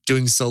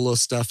doing solo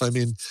stuff. I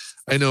mean,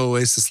 I know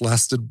Oasis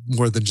lasted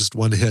more than just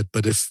one hit,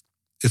 but if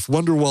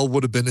Wonderwall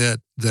would have been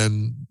it,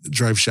 then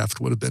Drive Shaft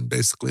would have been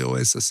basically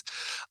Oasis.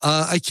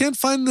 I can't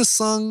find this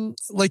song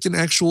like an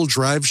actual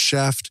Drive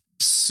Shaft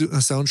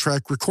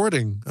soundtrack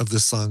recording of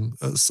this song.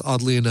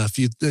 Oddly enough,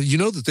 you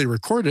know that they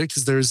recorded it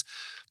because there's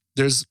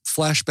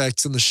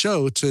flashbacks in the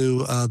show to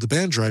the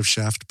band Drive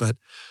Shaft, but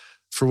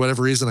for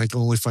whatever reason, I can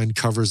only find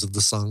covers of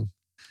the song.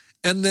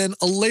 And then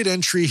a late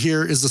entry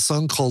here is a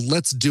song called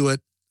 "Let's Do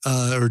It"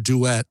 or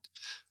 "Duet"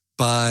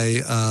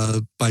 by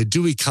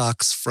Dewey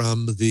Cox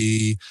from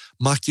the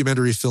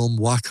mockumentary film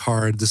Walk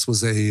Hard. This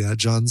was a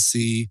John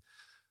C.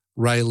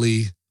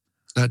 Reilly,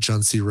 not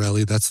John C.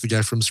 Reilly. That's the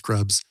guy from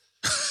Scrubs.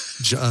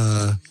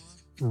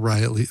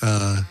 Reilly.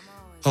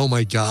 Oh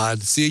my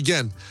God. See,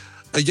 again,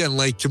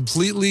 like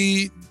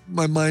completely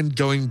my mind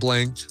going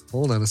blank.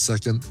 Hold on a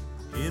second.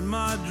 In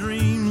my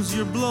dreams,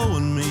 you're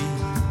blowing me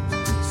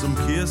some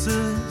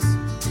kisses.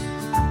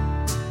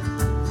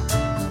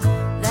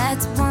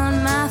 That's one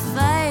of my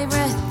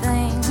favorite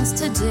things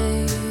to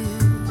do.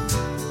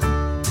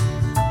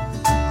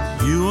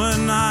 You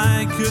and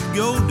I could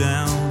go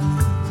down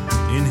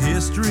in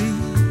history.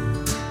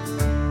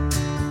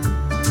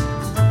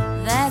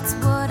 That's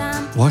what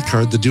I'm What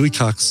card? The Dewey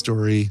Cox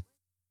story.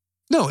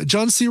 No,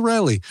 John C.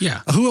 Reilly.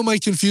 Yeah. Who am I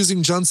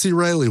confusing John C.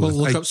 Reilly with?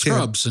 Well, look up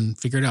Scrubs and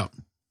figure it out.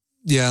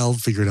 Yeah, I'll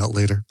figure it out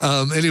later.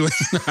 Anyway,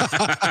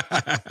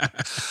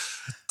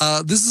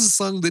 this is a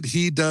song that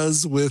he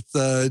does with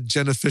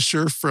Jenna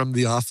Fisher from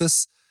The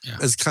Office. Yeah.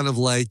 As kind of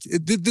like,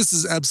 this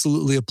is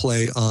absolutely a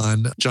play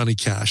on Johnny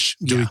Cash.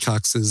 Dewey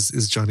Cox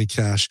is Johnny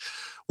Cash.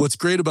 What's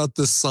great about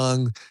this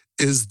song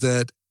is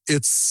that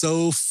it's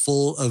so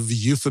full of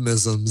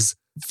euphemisms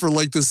for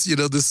like this,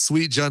 this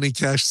sweet Johnny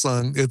Cash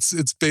song.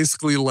 It's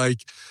basically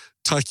like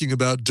talking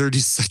about dirty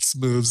sex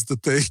moves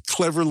that they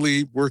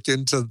cleverly work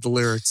into the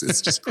lyrics.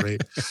 It's just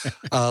great.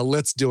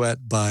 Let's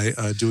Duet by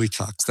Dewey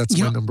Cox. That's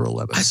my number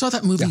 11. I saw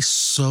that movie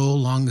so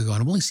long ago,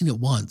 and I've only seen it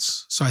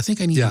once. So I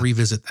think I need to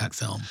revisit that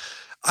film.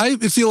 I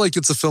feel like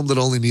it's a film that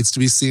only needs to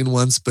be seen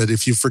once, but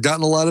if you've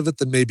forgotten a lot of it,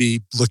 then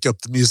maybe look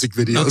up the music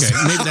videos. Okay,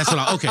 maybe that's what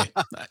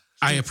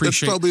I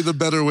appreciate. That's probably the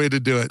better way to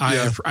do it.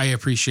 I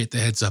appreciate the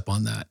heads up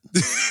on that.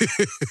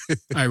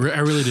 I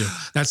really do.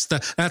 That's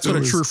what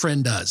a true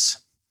friend does.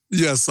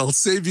 Yes, I'll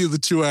save you the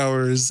 2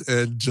 hours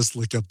and just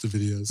look up the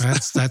videos.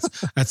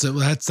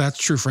 That's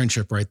true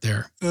friendship right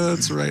there.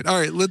 That's right. All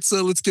right, let's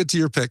get to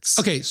your picks.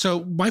 Okay,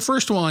 so my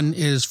first one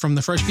is from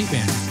the Fresh Beat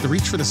Band, "The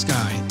Reach for the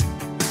Sky."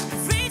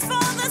 Reach for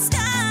the sky.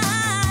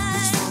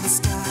 Reach for the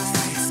sky.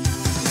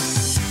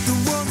 The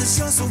world is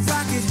just so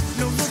rocket.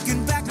 No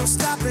looking back, no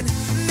stopping.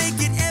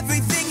 Make it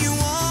everything you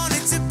want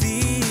it to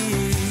be.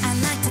 I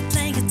like to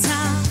play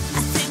guitar.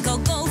 I think I'll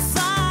go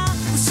far.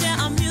 We'll share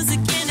our music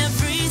in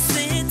every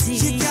city.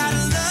 You gotta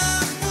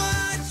love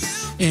what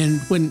you.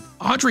 And when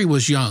Audrey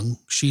was young,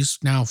 she's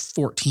now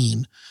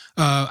 14,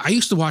 I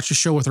used to watch the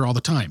show with her all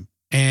the time.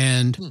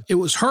 And it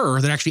was her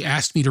that actually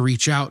asked me to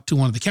reach out to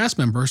one of the cast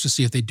members to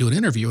see if they'd do an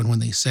interview. And when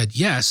they said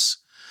yes,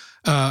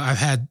 I've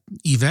had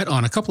Yvette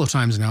on a couple of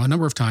times now, a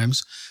number of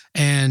times.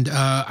 And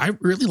I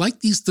really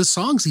like the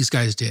songs these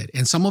guys did.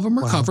 And some of them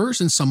are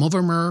covers and some of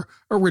them are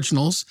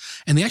originals.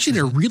 And they actually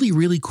did a really,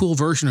 really cool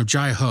version of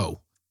Jai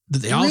Ho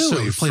that they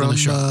also played on the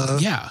show.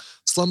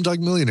 Slumdog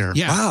Millionaire.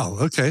 Yeah. Wow.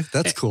 Okay.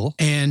 That's cool.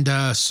 And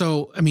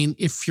so, I mean,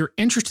 if you're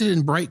interested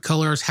in bright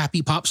colors,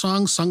 happy pop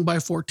songs sung by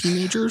 4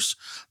 teenagers,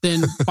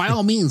 then by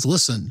all means,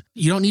 listen.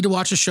 You don't need to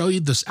watch a show.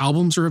 The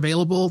albums are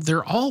available.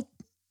 They're all,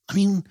 I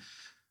mean,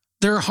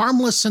 they're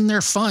harmless and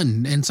they're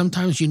fun. And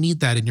sometimes you need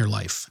that in your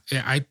life.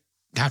 I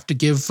have to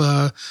give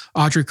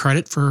Audrey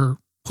credit for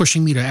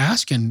pushing me to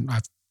ask. And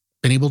I've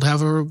been able to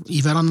have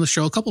Yvette on the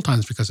show a couple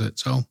times because of it.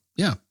 So,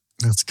 yeah.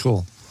 That's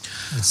cool.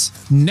 Yes.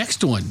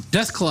 Next one,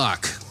 Death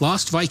Clock,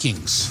 Lost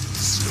Vikings.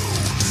 Snow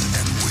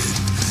and wind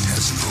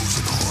has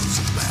frozen hearts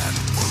of man,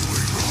 but we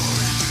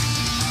ride.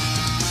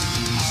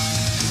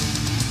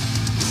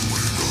 We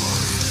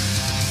ride.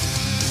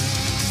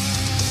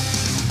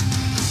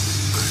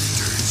 Many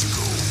days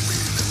ago, we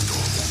left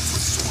our homes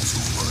with swords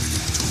to ride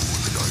into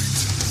the night.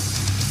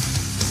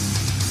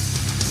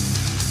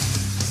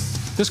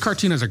 This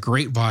cartoon has a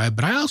great vibe,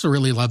 but I also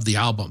really love the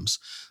albums.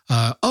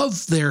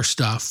 Of their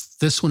stuff,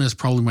 this one is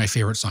probably my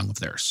favorite song of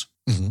theirs.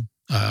 Mm-hmm.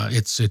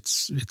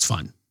 It's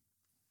fun.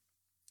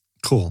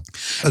 Cool.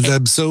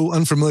 I'm so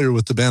unfamiliar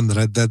with the band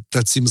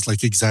that seems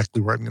like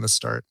exactly where I'm going to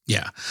start.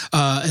 Yeah.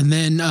 And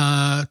then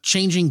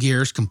changing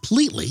gears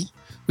completely,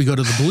 we go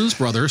to the Blues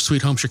Brothers,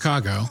 Sweet Home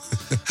Chicago.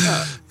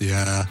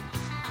 Yeah.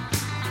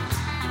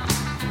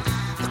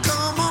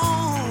 Come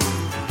on,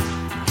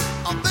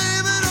 oh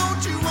baby,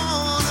 don't you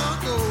wanna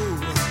go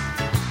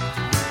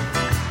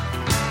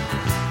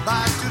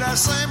back to that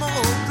same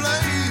old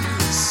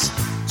place,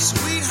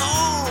 sweet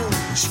home,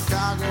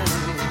 Chicago.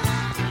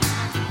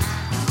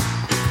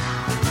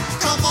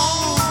 Come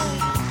on,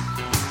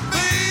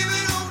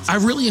 baby, don't I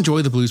really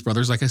enjoy the Blues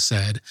Brothers, like I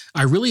said.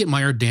 I really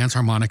admire Dan's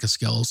harmonica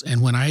skills.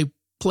 And when I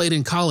played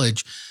in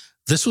college,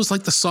 this was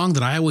like the song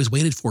that I always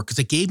waited for because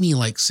it gave me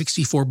like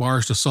 64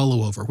 bars to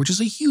solo over, which is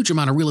a huge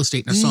amount of real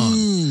estate in a song.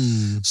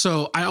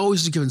 So I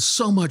always was given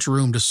so much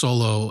room to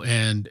solo,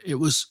 and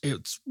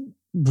it's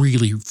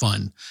really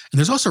fun. And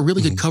there's also a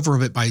really good cover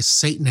of it by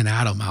Satan and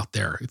Adam out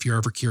there. If you're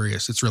ever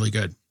curious, it's really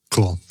good.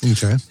 Cool.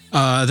 Okay.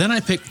 Then I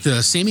picked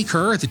Sammy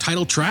Kerr, the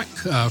title track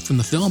from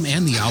the film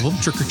and the album,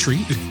 Trick or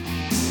Treat.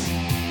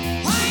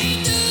 Hey,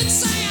 dude,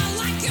 say I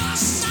like your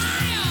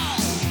style.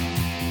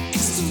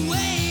 It's the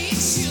way it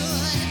should.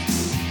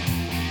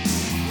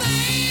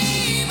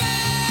 Baby,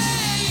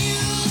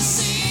 you'll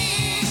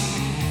see.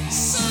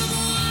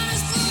 Someone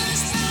has put a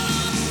spell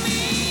on me.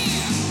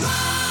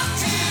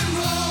 Rock and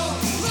roll,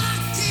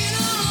 rocking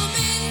on a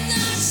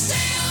midnight,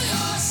 steal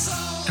your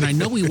soul. And I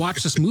know we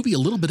watched this movie a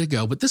little bit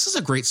ago, but this is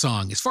a great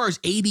song. As far as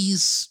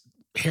 80s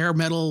hair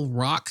metal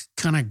rock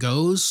kind of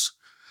goes,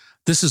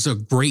 this is a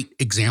great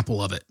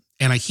example of it.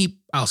 And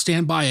I'll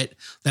stand by it.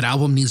 That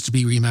album needs to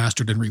be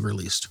remastered and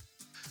re-released.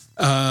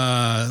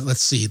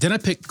 Let's see. Then I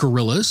picked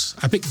Gorillaz.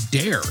 I picked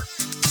Dare.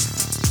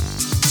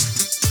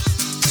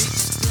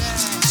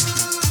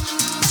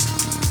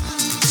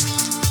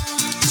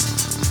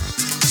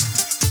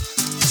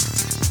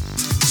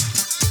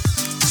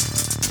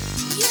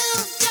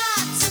 You've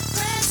got to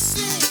press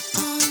it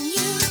on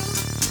you.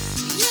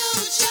 You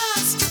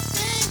just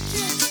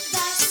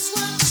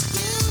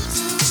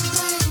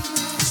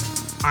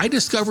I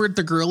discovered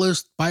the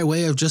Gorillaz by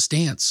way of Just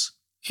Dance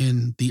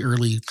in the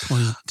early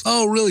 20s.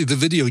 Oh, really? The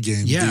video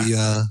game?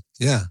 Yeah.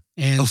 Yeah.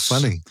 And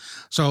funny.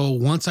 So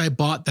once I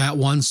bought that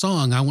one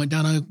song, I went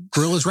down a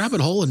Gorillaz rabbit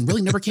hole and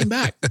really never came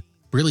back.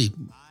 Really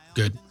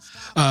good.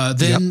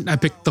 Then I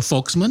picked The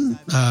Folksman,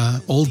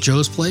 Old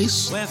Joe's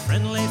Place. Where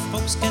friendly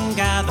folks can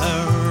gather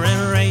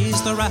and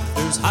raise the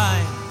rafters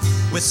high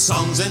with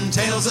songs and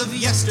tales of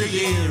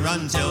yesteryear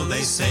until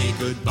they say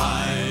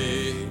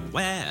goodbye.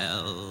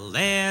 Well,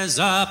 there's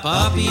a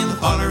puppy in the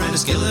parlor and a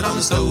skillet on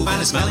the stove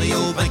and a smelly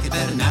old blanket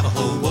that a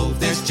Navajo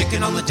wove. There's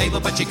chicken on the table,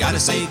 but you gotta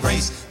say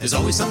grace. There's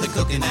always something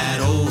cooking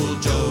at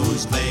Old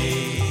Joe's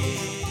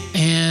Place.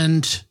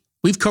 And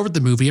we've covered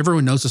the movie.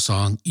 Everyone knows the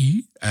song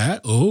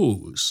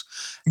E-A-O's.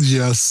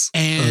 Yes,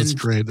 and that's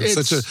great.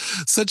 It's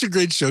such a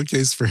great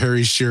showcase for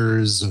Harry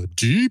Shearer's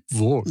deep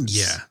voice.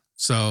 Yeah,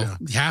 so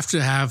you have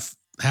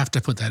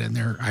to put that in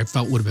there. I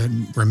felt would have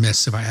been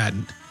remiss if I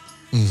hadn't.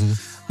 Mm-hmm.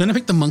 Then I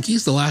picked the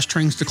Monkees, The Last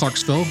Trains to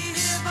Clarksville. By 4:30,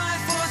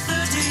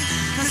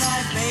 'cause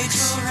I've made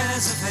your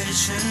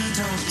reservation.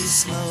 Don't be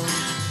slow.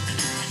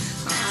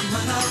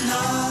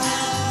 No.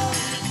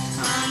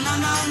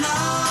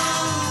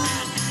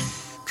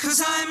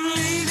 'Cause I'm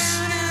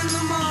leaving in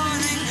the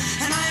morning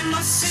and I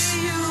must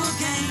see you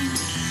again.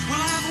 We'll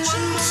have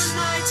one more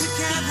night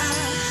together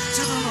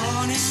till the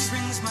morning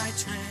brings my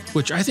train.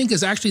 Which I think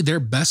is actually their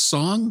best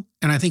song,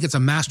 and I think it's a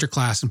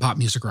masterclass in pop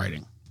music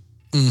writing.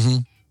 Mm-hmm.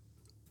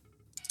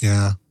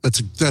 Yeah,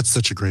 that's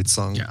such a great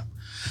song. Yeah.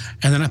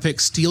 And then I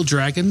picked Steel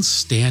Dragons,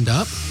 Stand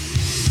Up.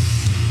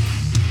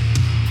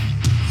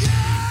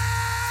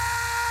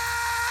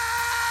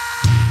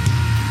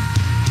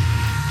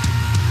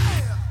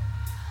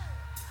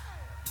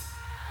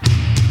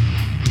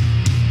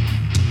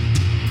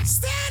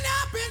 Stand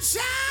up and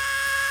shout.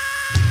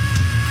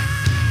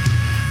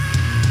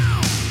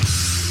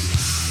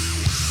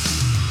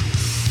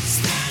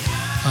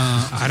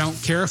 I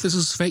don't care if this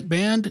is a fake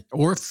band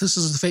or if this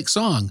is a fake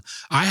song.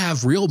 I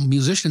have real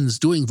musicians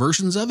doing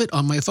versions of it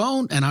on my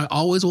phone, and I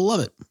always will love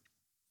it.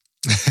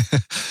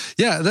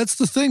 Yeah, that's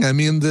the thing. I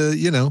mean,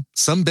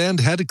 some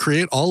band had to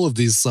create all of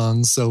these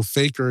songs, so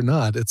fake or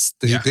not,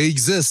 they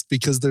exist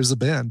because there's a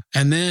band.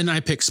 And then I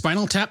picked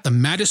Spinal Tap, The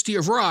Majesty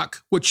of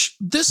Rock, which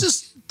this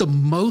is the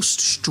most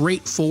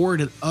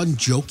straightforward and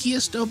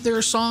unjokiest of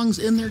their songs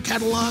in their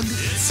catalog.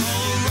 It's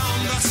all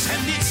around us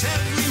and it's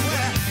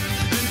everywhere,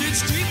 and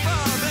it's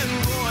deeper than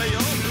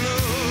royal blue.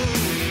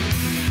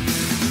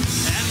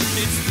 And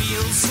it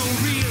feels so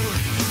real,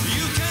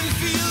 you can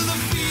feel the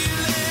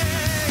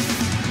feeling.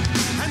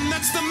 And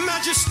that's the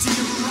majesty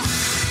of rock,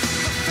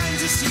 the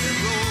fantasy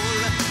of roll,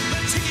 the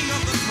ticking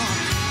of the clock,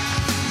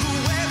 the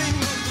wailing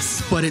of the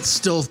soul. But it's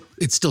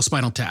still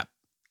Spinal Tap.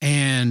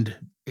 And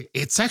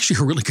it's actually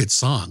a really good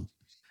song.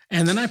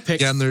 And then I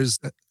picked... Yeah, and there's...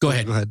 Go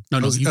ahead. No,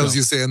 I was you go. going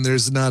to say, and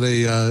there's not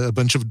a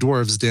bunch of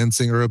dwarves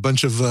dancing or a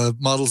bunch of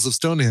models of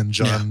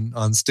Stonehenge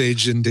on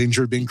stage in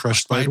danger of being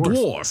crushed by a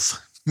dwarf.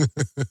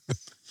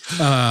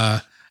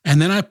 And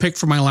then I picked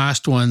for my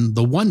last one,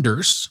 The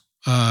Wonders,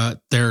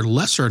 their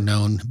lesser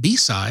known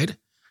B-side,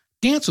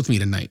 Dance With Me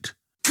Tonight.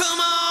 Come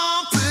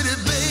on, pretty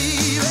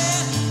baby,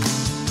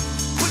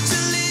 put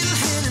your little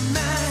hand in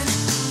mine.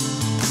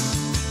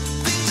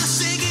 Things are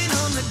shaking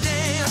on the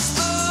dance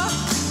floor.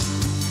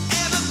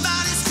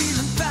 Everybody's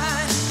feeling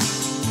fine.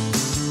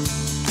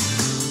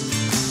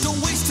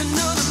 Don't waste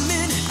another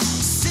minute,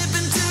 step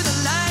into the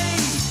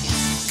light.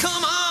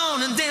 Come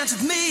on and dance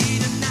with me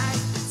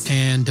tonight.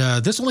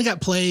 And this only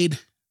got played...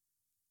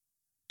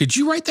 Did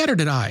you write that or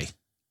did I?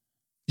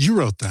 You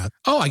wrote that.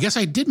 Oh, I guess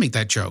I did make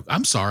that joke.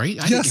 I'm sorry.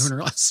 I didn't even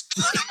realize.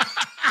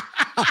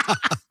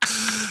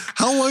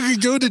 How long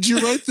ago did you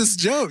write this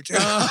joke?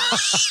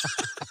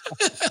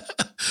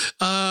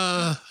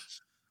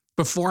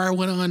 Before I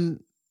went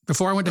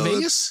to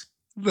Vegas?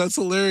 That's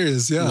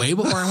hilarious. Yeah. Way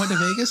before I went to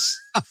Vegas?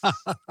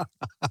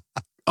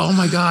 Oh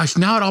my gosh.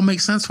 Now it all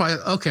makes sense. Why?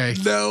 Okay.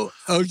 No.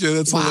 Okay.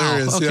 That's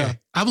hilarious. Okay. Yeah.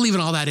 I'm leaving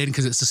all that in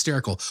because it's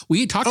hysterical. We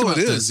had talked about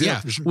this.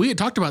 Yeah, for sure. We had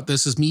talked about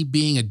this as me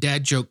being a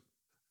dad joke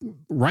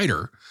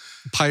writer.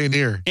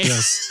 Pioneer.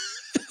 Yes.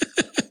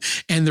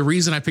 And the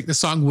reason I picked the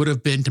song would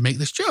have been to make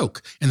this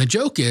joke. And the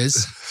joke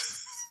is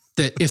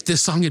that if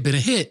this song had been a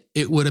hit,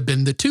 it would have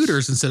been the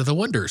Tudors instead of the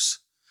Wonders.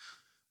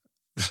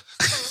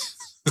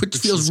 Which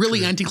feels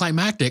really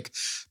anticlimactic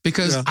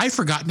because I'd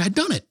forgotten I'd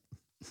done it.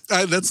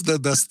 That's the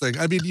best thing.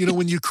 I mean,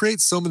 when you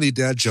create so many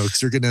dad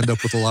jokes, you're going to end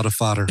up with a lot of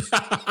fodder.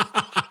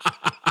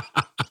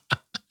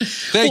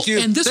 Thank you.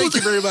 And Thank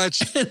you very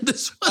much. And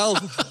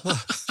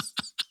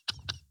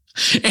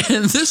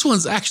this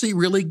one's actually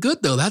really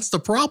good, though. That's the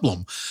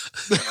problem.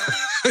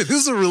 This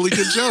is a really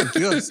good joke.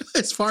 Yes.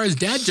 As far as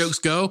dad jokes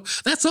go,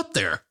 that's up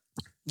there.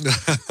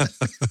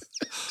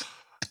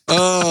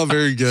 Oh,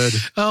 very good.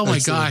 Oh my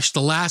gosh.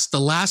 The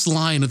last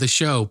line of the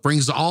show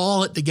brings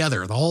all it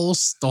together. The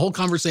whole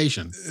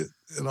conversation.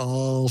 It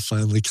all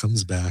finally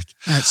comes back.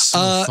 That's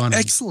so funny.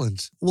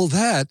 Excellent. Well,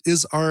 that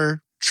is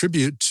our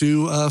tribute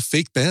to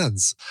fake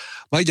bands.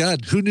 My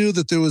God, who knew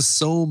that there was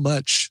so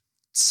much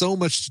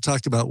to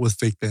talk about with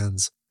fake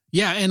bands?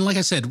 Yeah, and like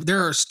I said,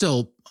 there are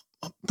still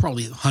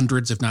probably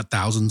hundreds, if not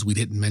thousands, we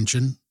didn't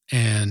mention.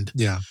 And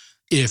Yeah.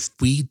 if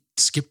we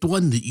skipped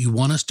one that you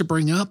want us to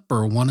bring up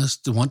or want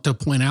to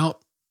point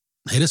out,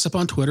 hit us up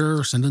on Twitter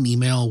or send an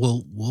email.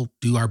 We'll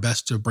do our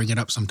best to bring it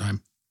up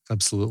sometime.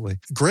 Absolutely.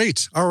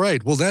 Great. All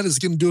right. Well, that is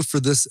going to do it for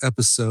this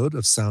episode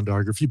of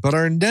Soundography. But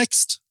our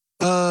next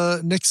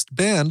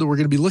band that we're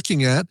going to be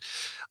looking at,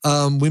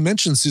 we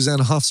mentioned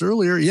Susanna Hoffs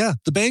earlier. Yeah,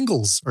 the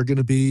Bangles are going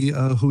to be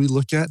who we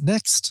look at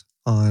next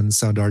on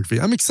Soundography.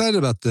 I'm excited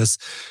about this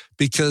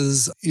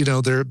because,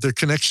 their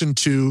connection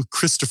to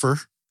Christopher,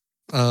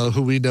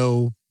 who we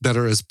know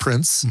better as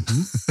Prince,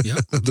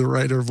 the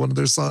writer of one of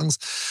their songs.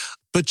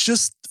 But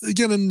just,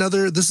 again,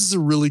 this is a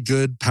really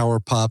good power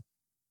pop.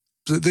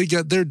 They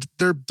get their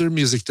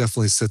music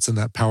definitely sits in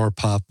that power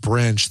pop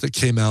branch that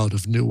came out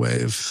of new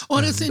wave. Well,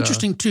 and it's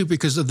interesting too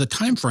because of the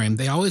time frame.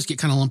 They always get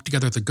kind of lumped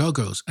together with the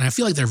Go-Go's, and I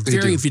feel like they're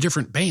very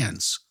different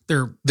bands.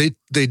 They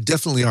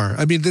definitely are.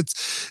 I mean,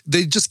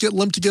 they just get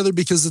lumped together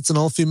because it's an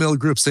all-female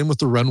group. Same with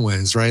the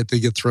Runaways, right?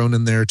 They get thrown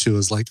in there too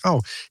as like,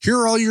 oh, here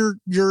are all your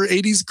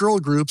 80s girl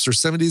groups or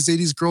 70s,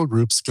 80s girl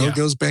groups,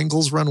 Go-Go's,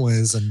 Bangles,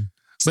 Runaways, and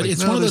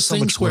it's one of those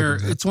things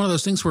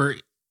where.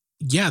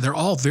 Yeah, they're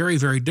all very,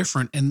 very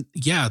different. And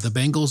yeah, the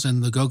Bangles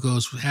and the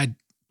Go-Go's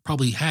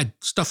probably had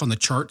stuff on the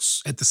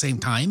charts at the same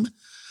time.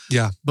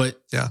 Yeah.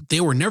 But they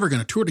were never going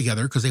to tour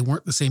together because they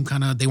weren't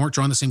they weren't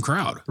drawing the same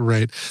crowd.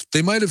 Right.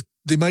 They might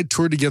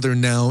tour together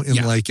now in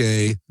like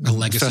a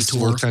legacy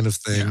festival tour kind of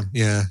thing.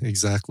 Yeah,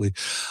 exactly.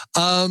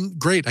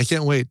 Great. I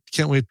can't wait.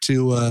 Can't wait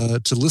to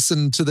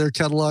listen to their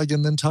catalog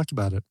and then talk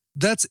about it.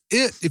 That's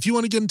it. If you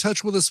want to get in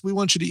touch with us, we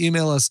want you to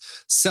email us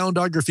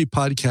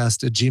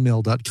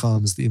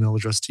soundographypodcast@gmail.com is the email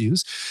address to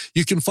use.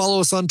 You can follow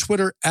us on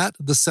Twitter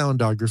 @the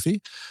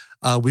Soundography.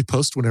 We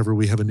post whenever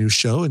we have a new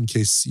show in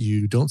case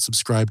you don't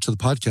subscribe to the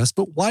podcast.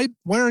 But why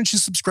aren't you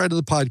subscribed to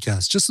the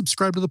podcast? Just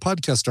subscribe to the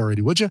podcast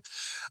already, would you?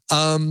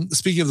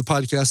 Speaking of the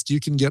podcast, you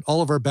can get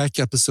all of our back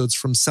episodes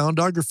from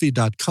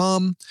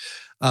soundography.com.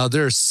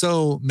 There are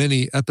so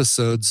many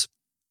episodes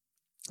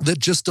that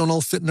just don't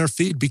all fit in our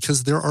feed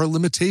because there are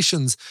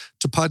limitations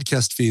to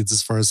podcast feeds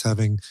as far as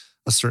having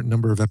a certain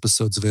number of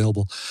episodes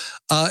available.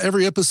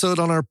 Every episode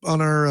on our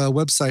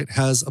website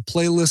has a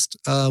playlist,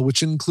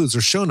 which includes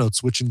our show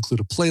notes, which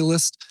include a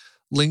playlist,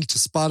 link to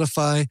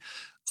Spotify,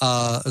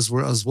 as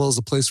well as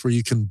a place where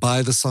you can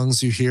buy the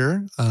songs you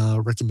hear,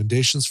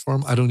 recommendations for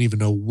them. I don't even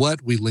know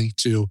what we link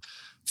to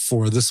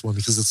for this one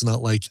because it's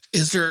not like.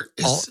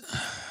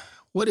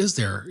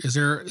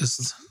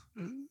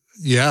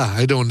 Yeah,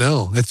 I don't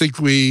know. I think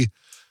we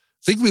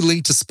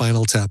linked to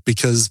Spinal Tap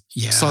because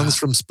songs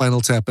from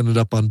Spinal Tap ended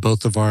up on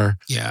both of our.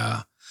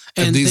 Yeah.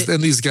 And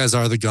these guys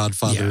are the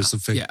godfathers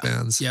of fake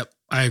bands. Yep.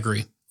 I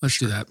agree. Let's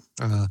do that.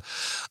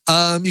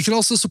 You can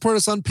also support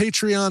us on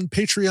Patreon,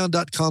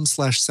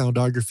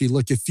 patreon.com/soundography.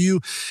 Look, if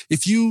you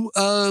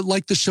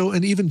like the show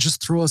and even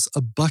just throw us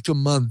 $1 a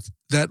month,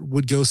 that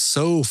would go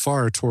so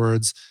far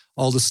towards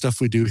all the stuff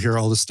we do here,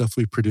 all the stuff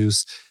we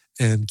produce,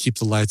 and keep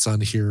the lights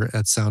on here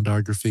at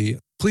Soundography.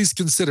 Please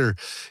consider,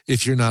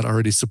 if you're not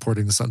already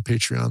supporting us on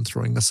Patreon,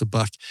 throwing us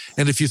 $1.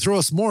 And if you throw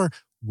us more,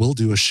 we'll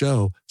do a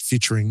show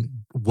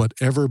featuring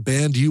whatever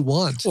band you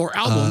want. Or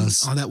album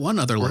on that one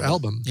other level. Or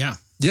album. Yeah.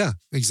 Yeah,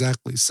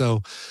 exactly.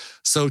 So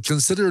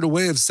consider it a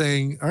way of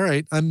saying, all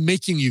right, I'm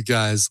making you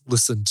guys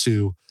listen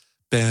to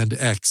band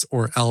X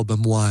or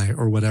album Y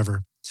or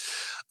whatever.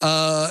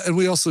 And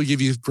we also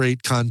give you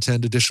great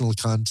content, additional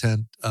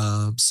content.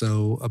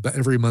 So about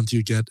every month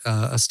you get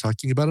us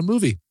talking about a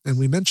movie. And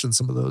we mentioned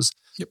some of those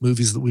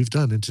movies that we've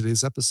done in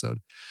today's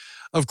episode.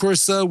 Of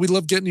course, we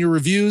love getting your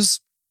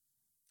reviews.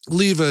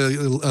 Leave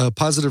a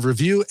positive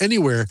review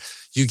anywhere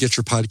you get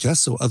your podcast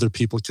so other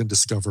people can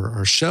discover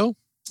our show.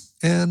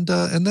 And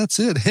that's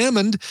it.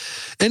 Hammond,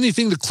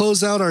 anything to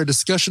close out our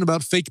discussion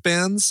about fake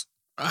bands?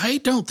 I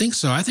don't think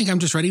so. I think I'm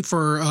just ready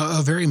for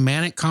a very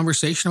manic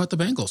conversation about the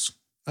Bangles.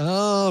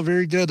 Oh,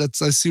 very good. I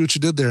see what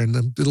you did there,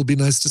 and it'll be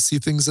nice to see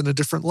things in a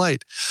different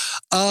light.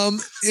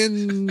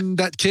 In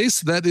that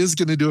case, that is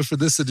going to do it for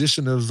this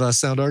edition of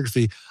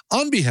Soundography.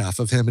 On behalf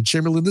of Hammond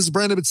Chamberlain, this is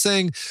Brian Ibbott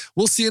saying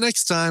we'll see you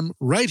next time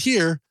right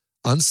here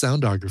on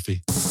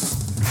Soundography.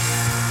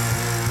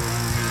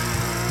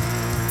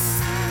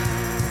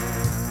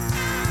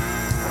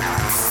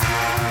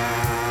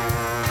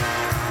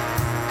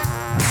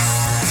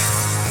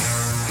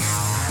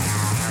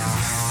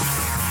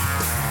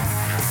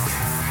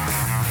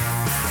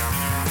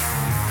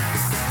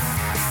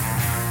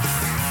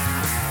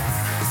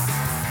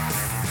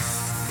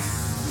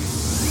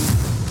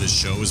 This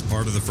show is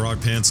part of the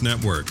Frog Pants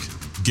Network.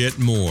 Get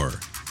more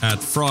at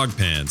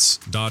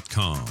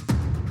frogpants.com.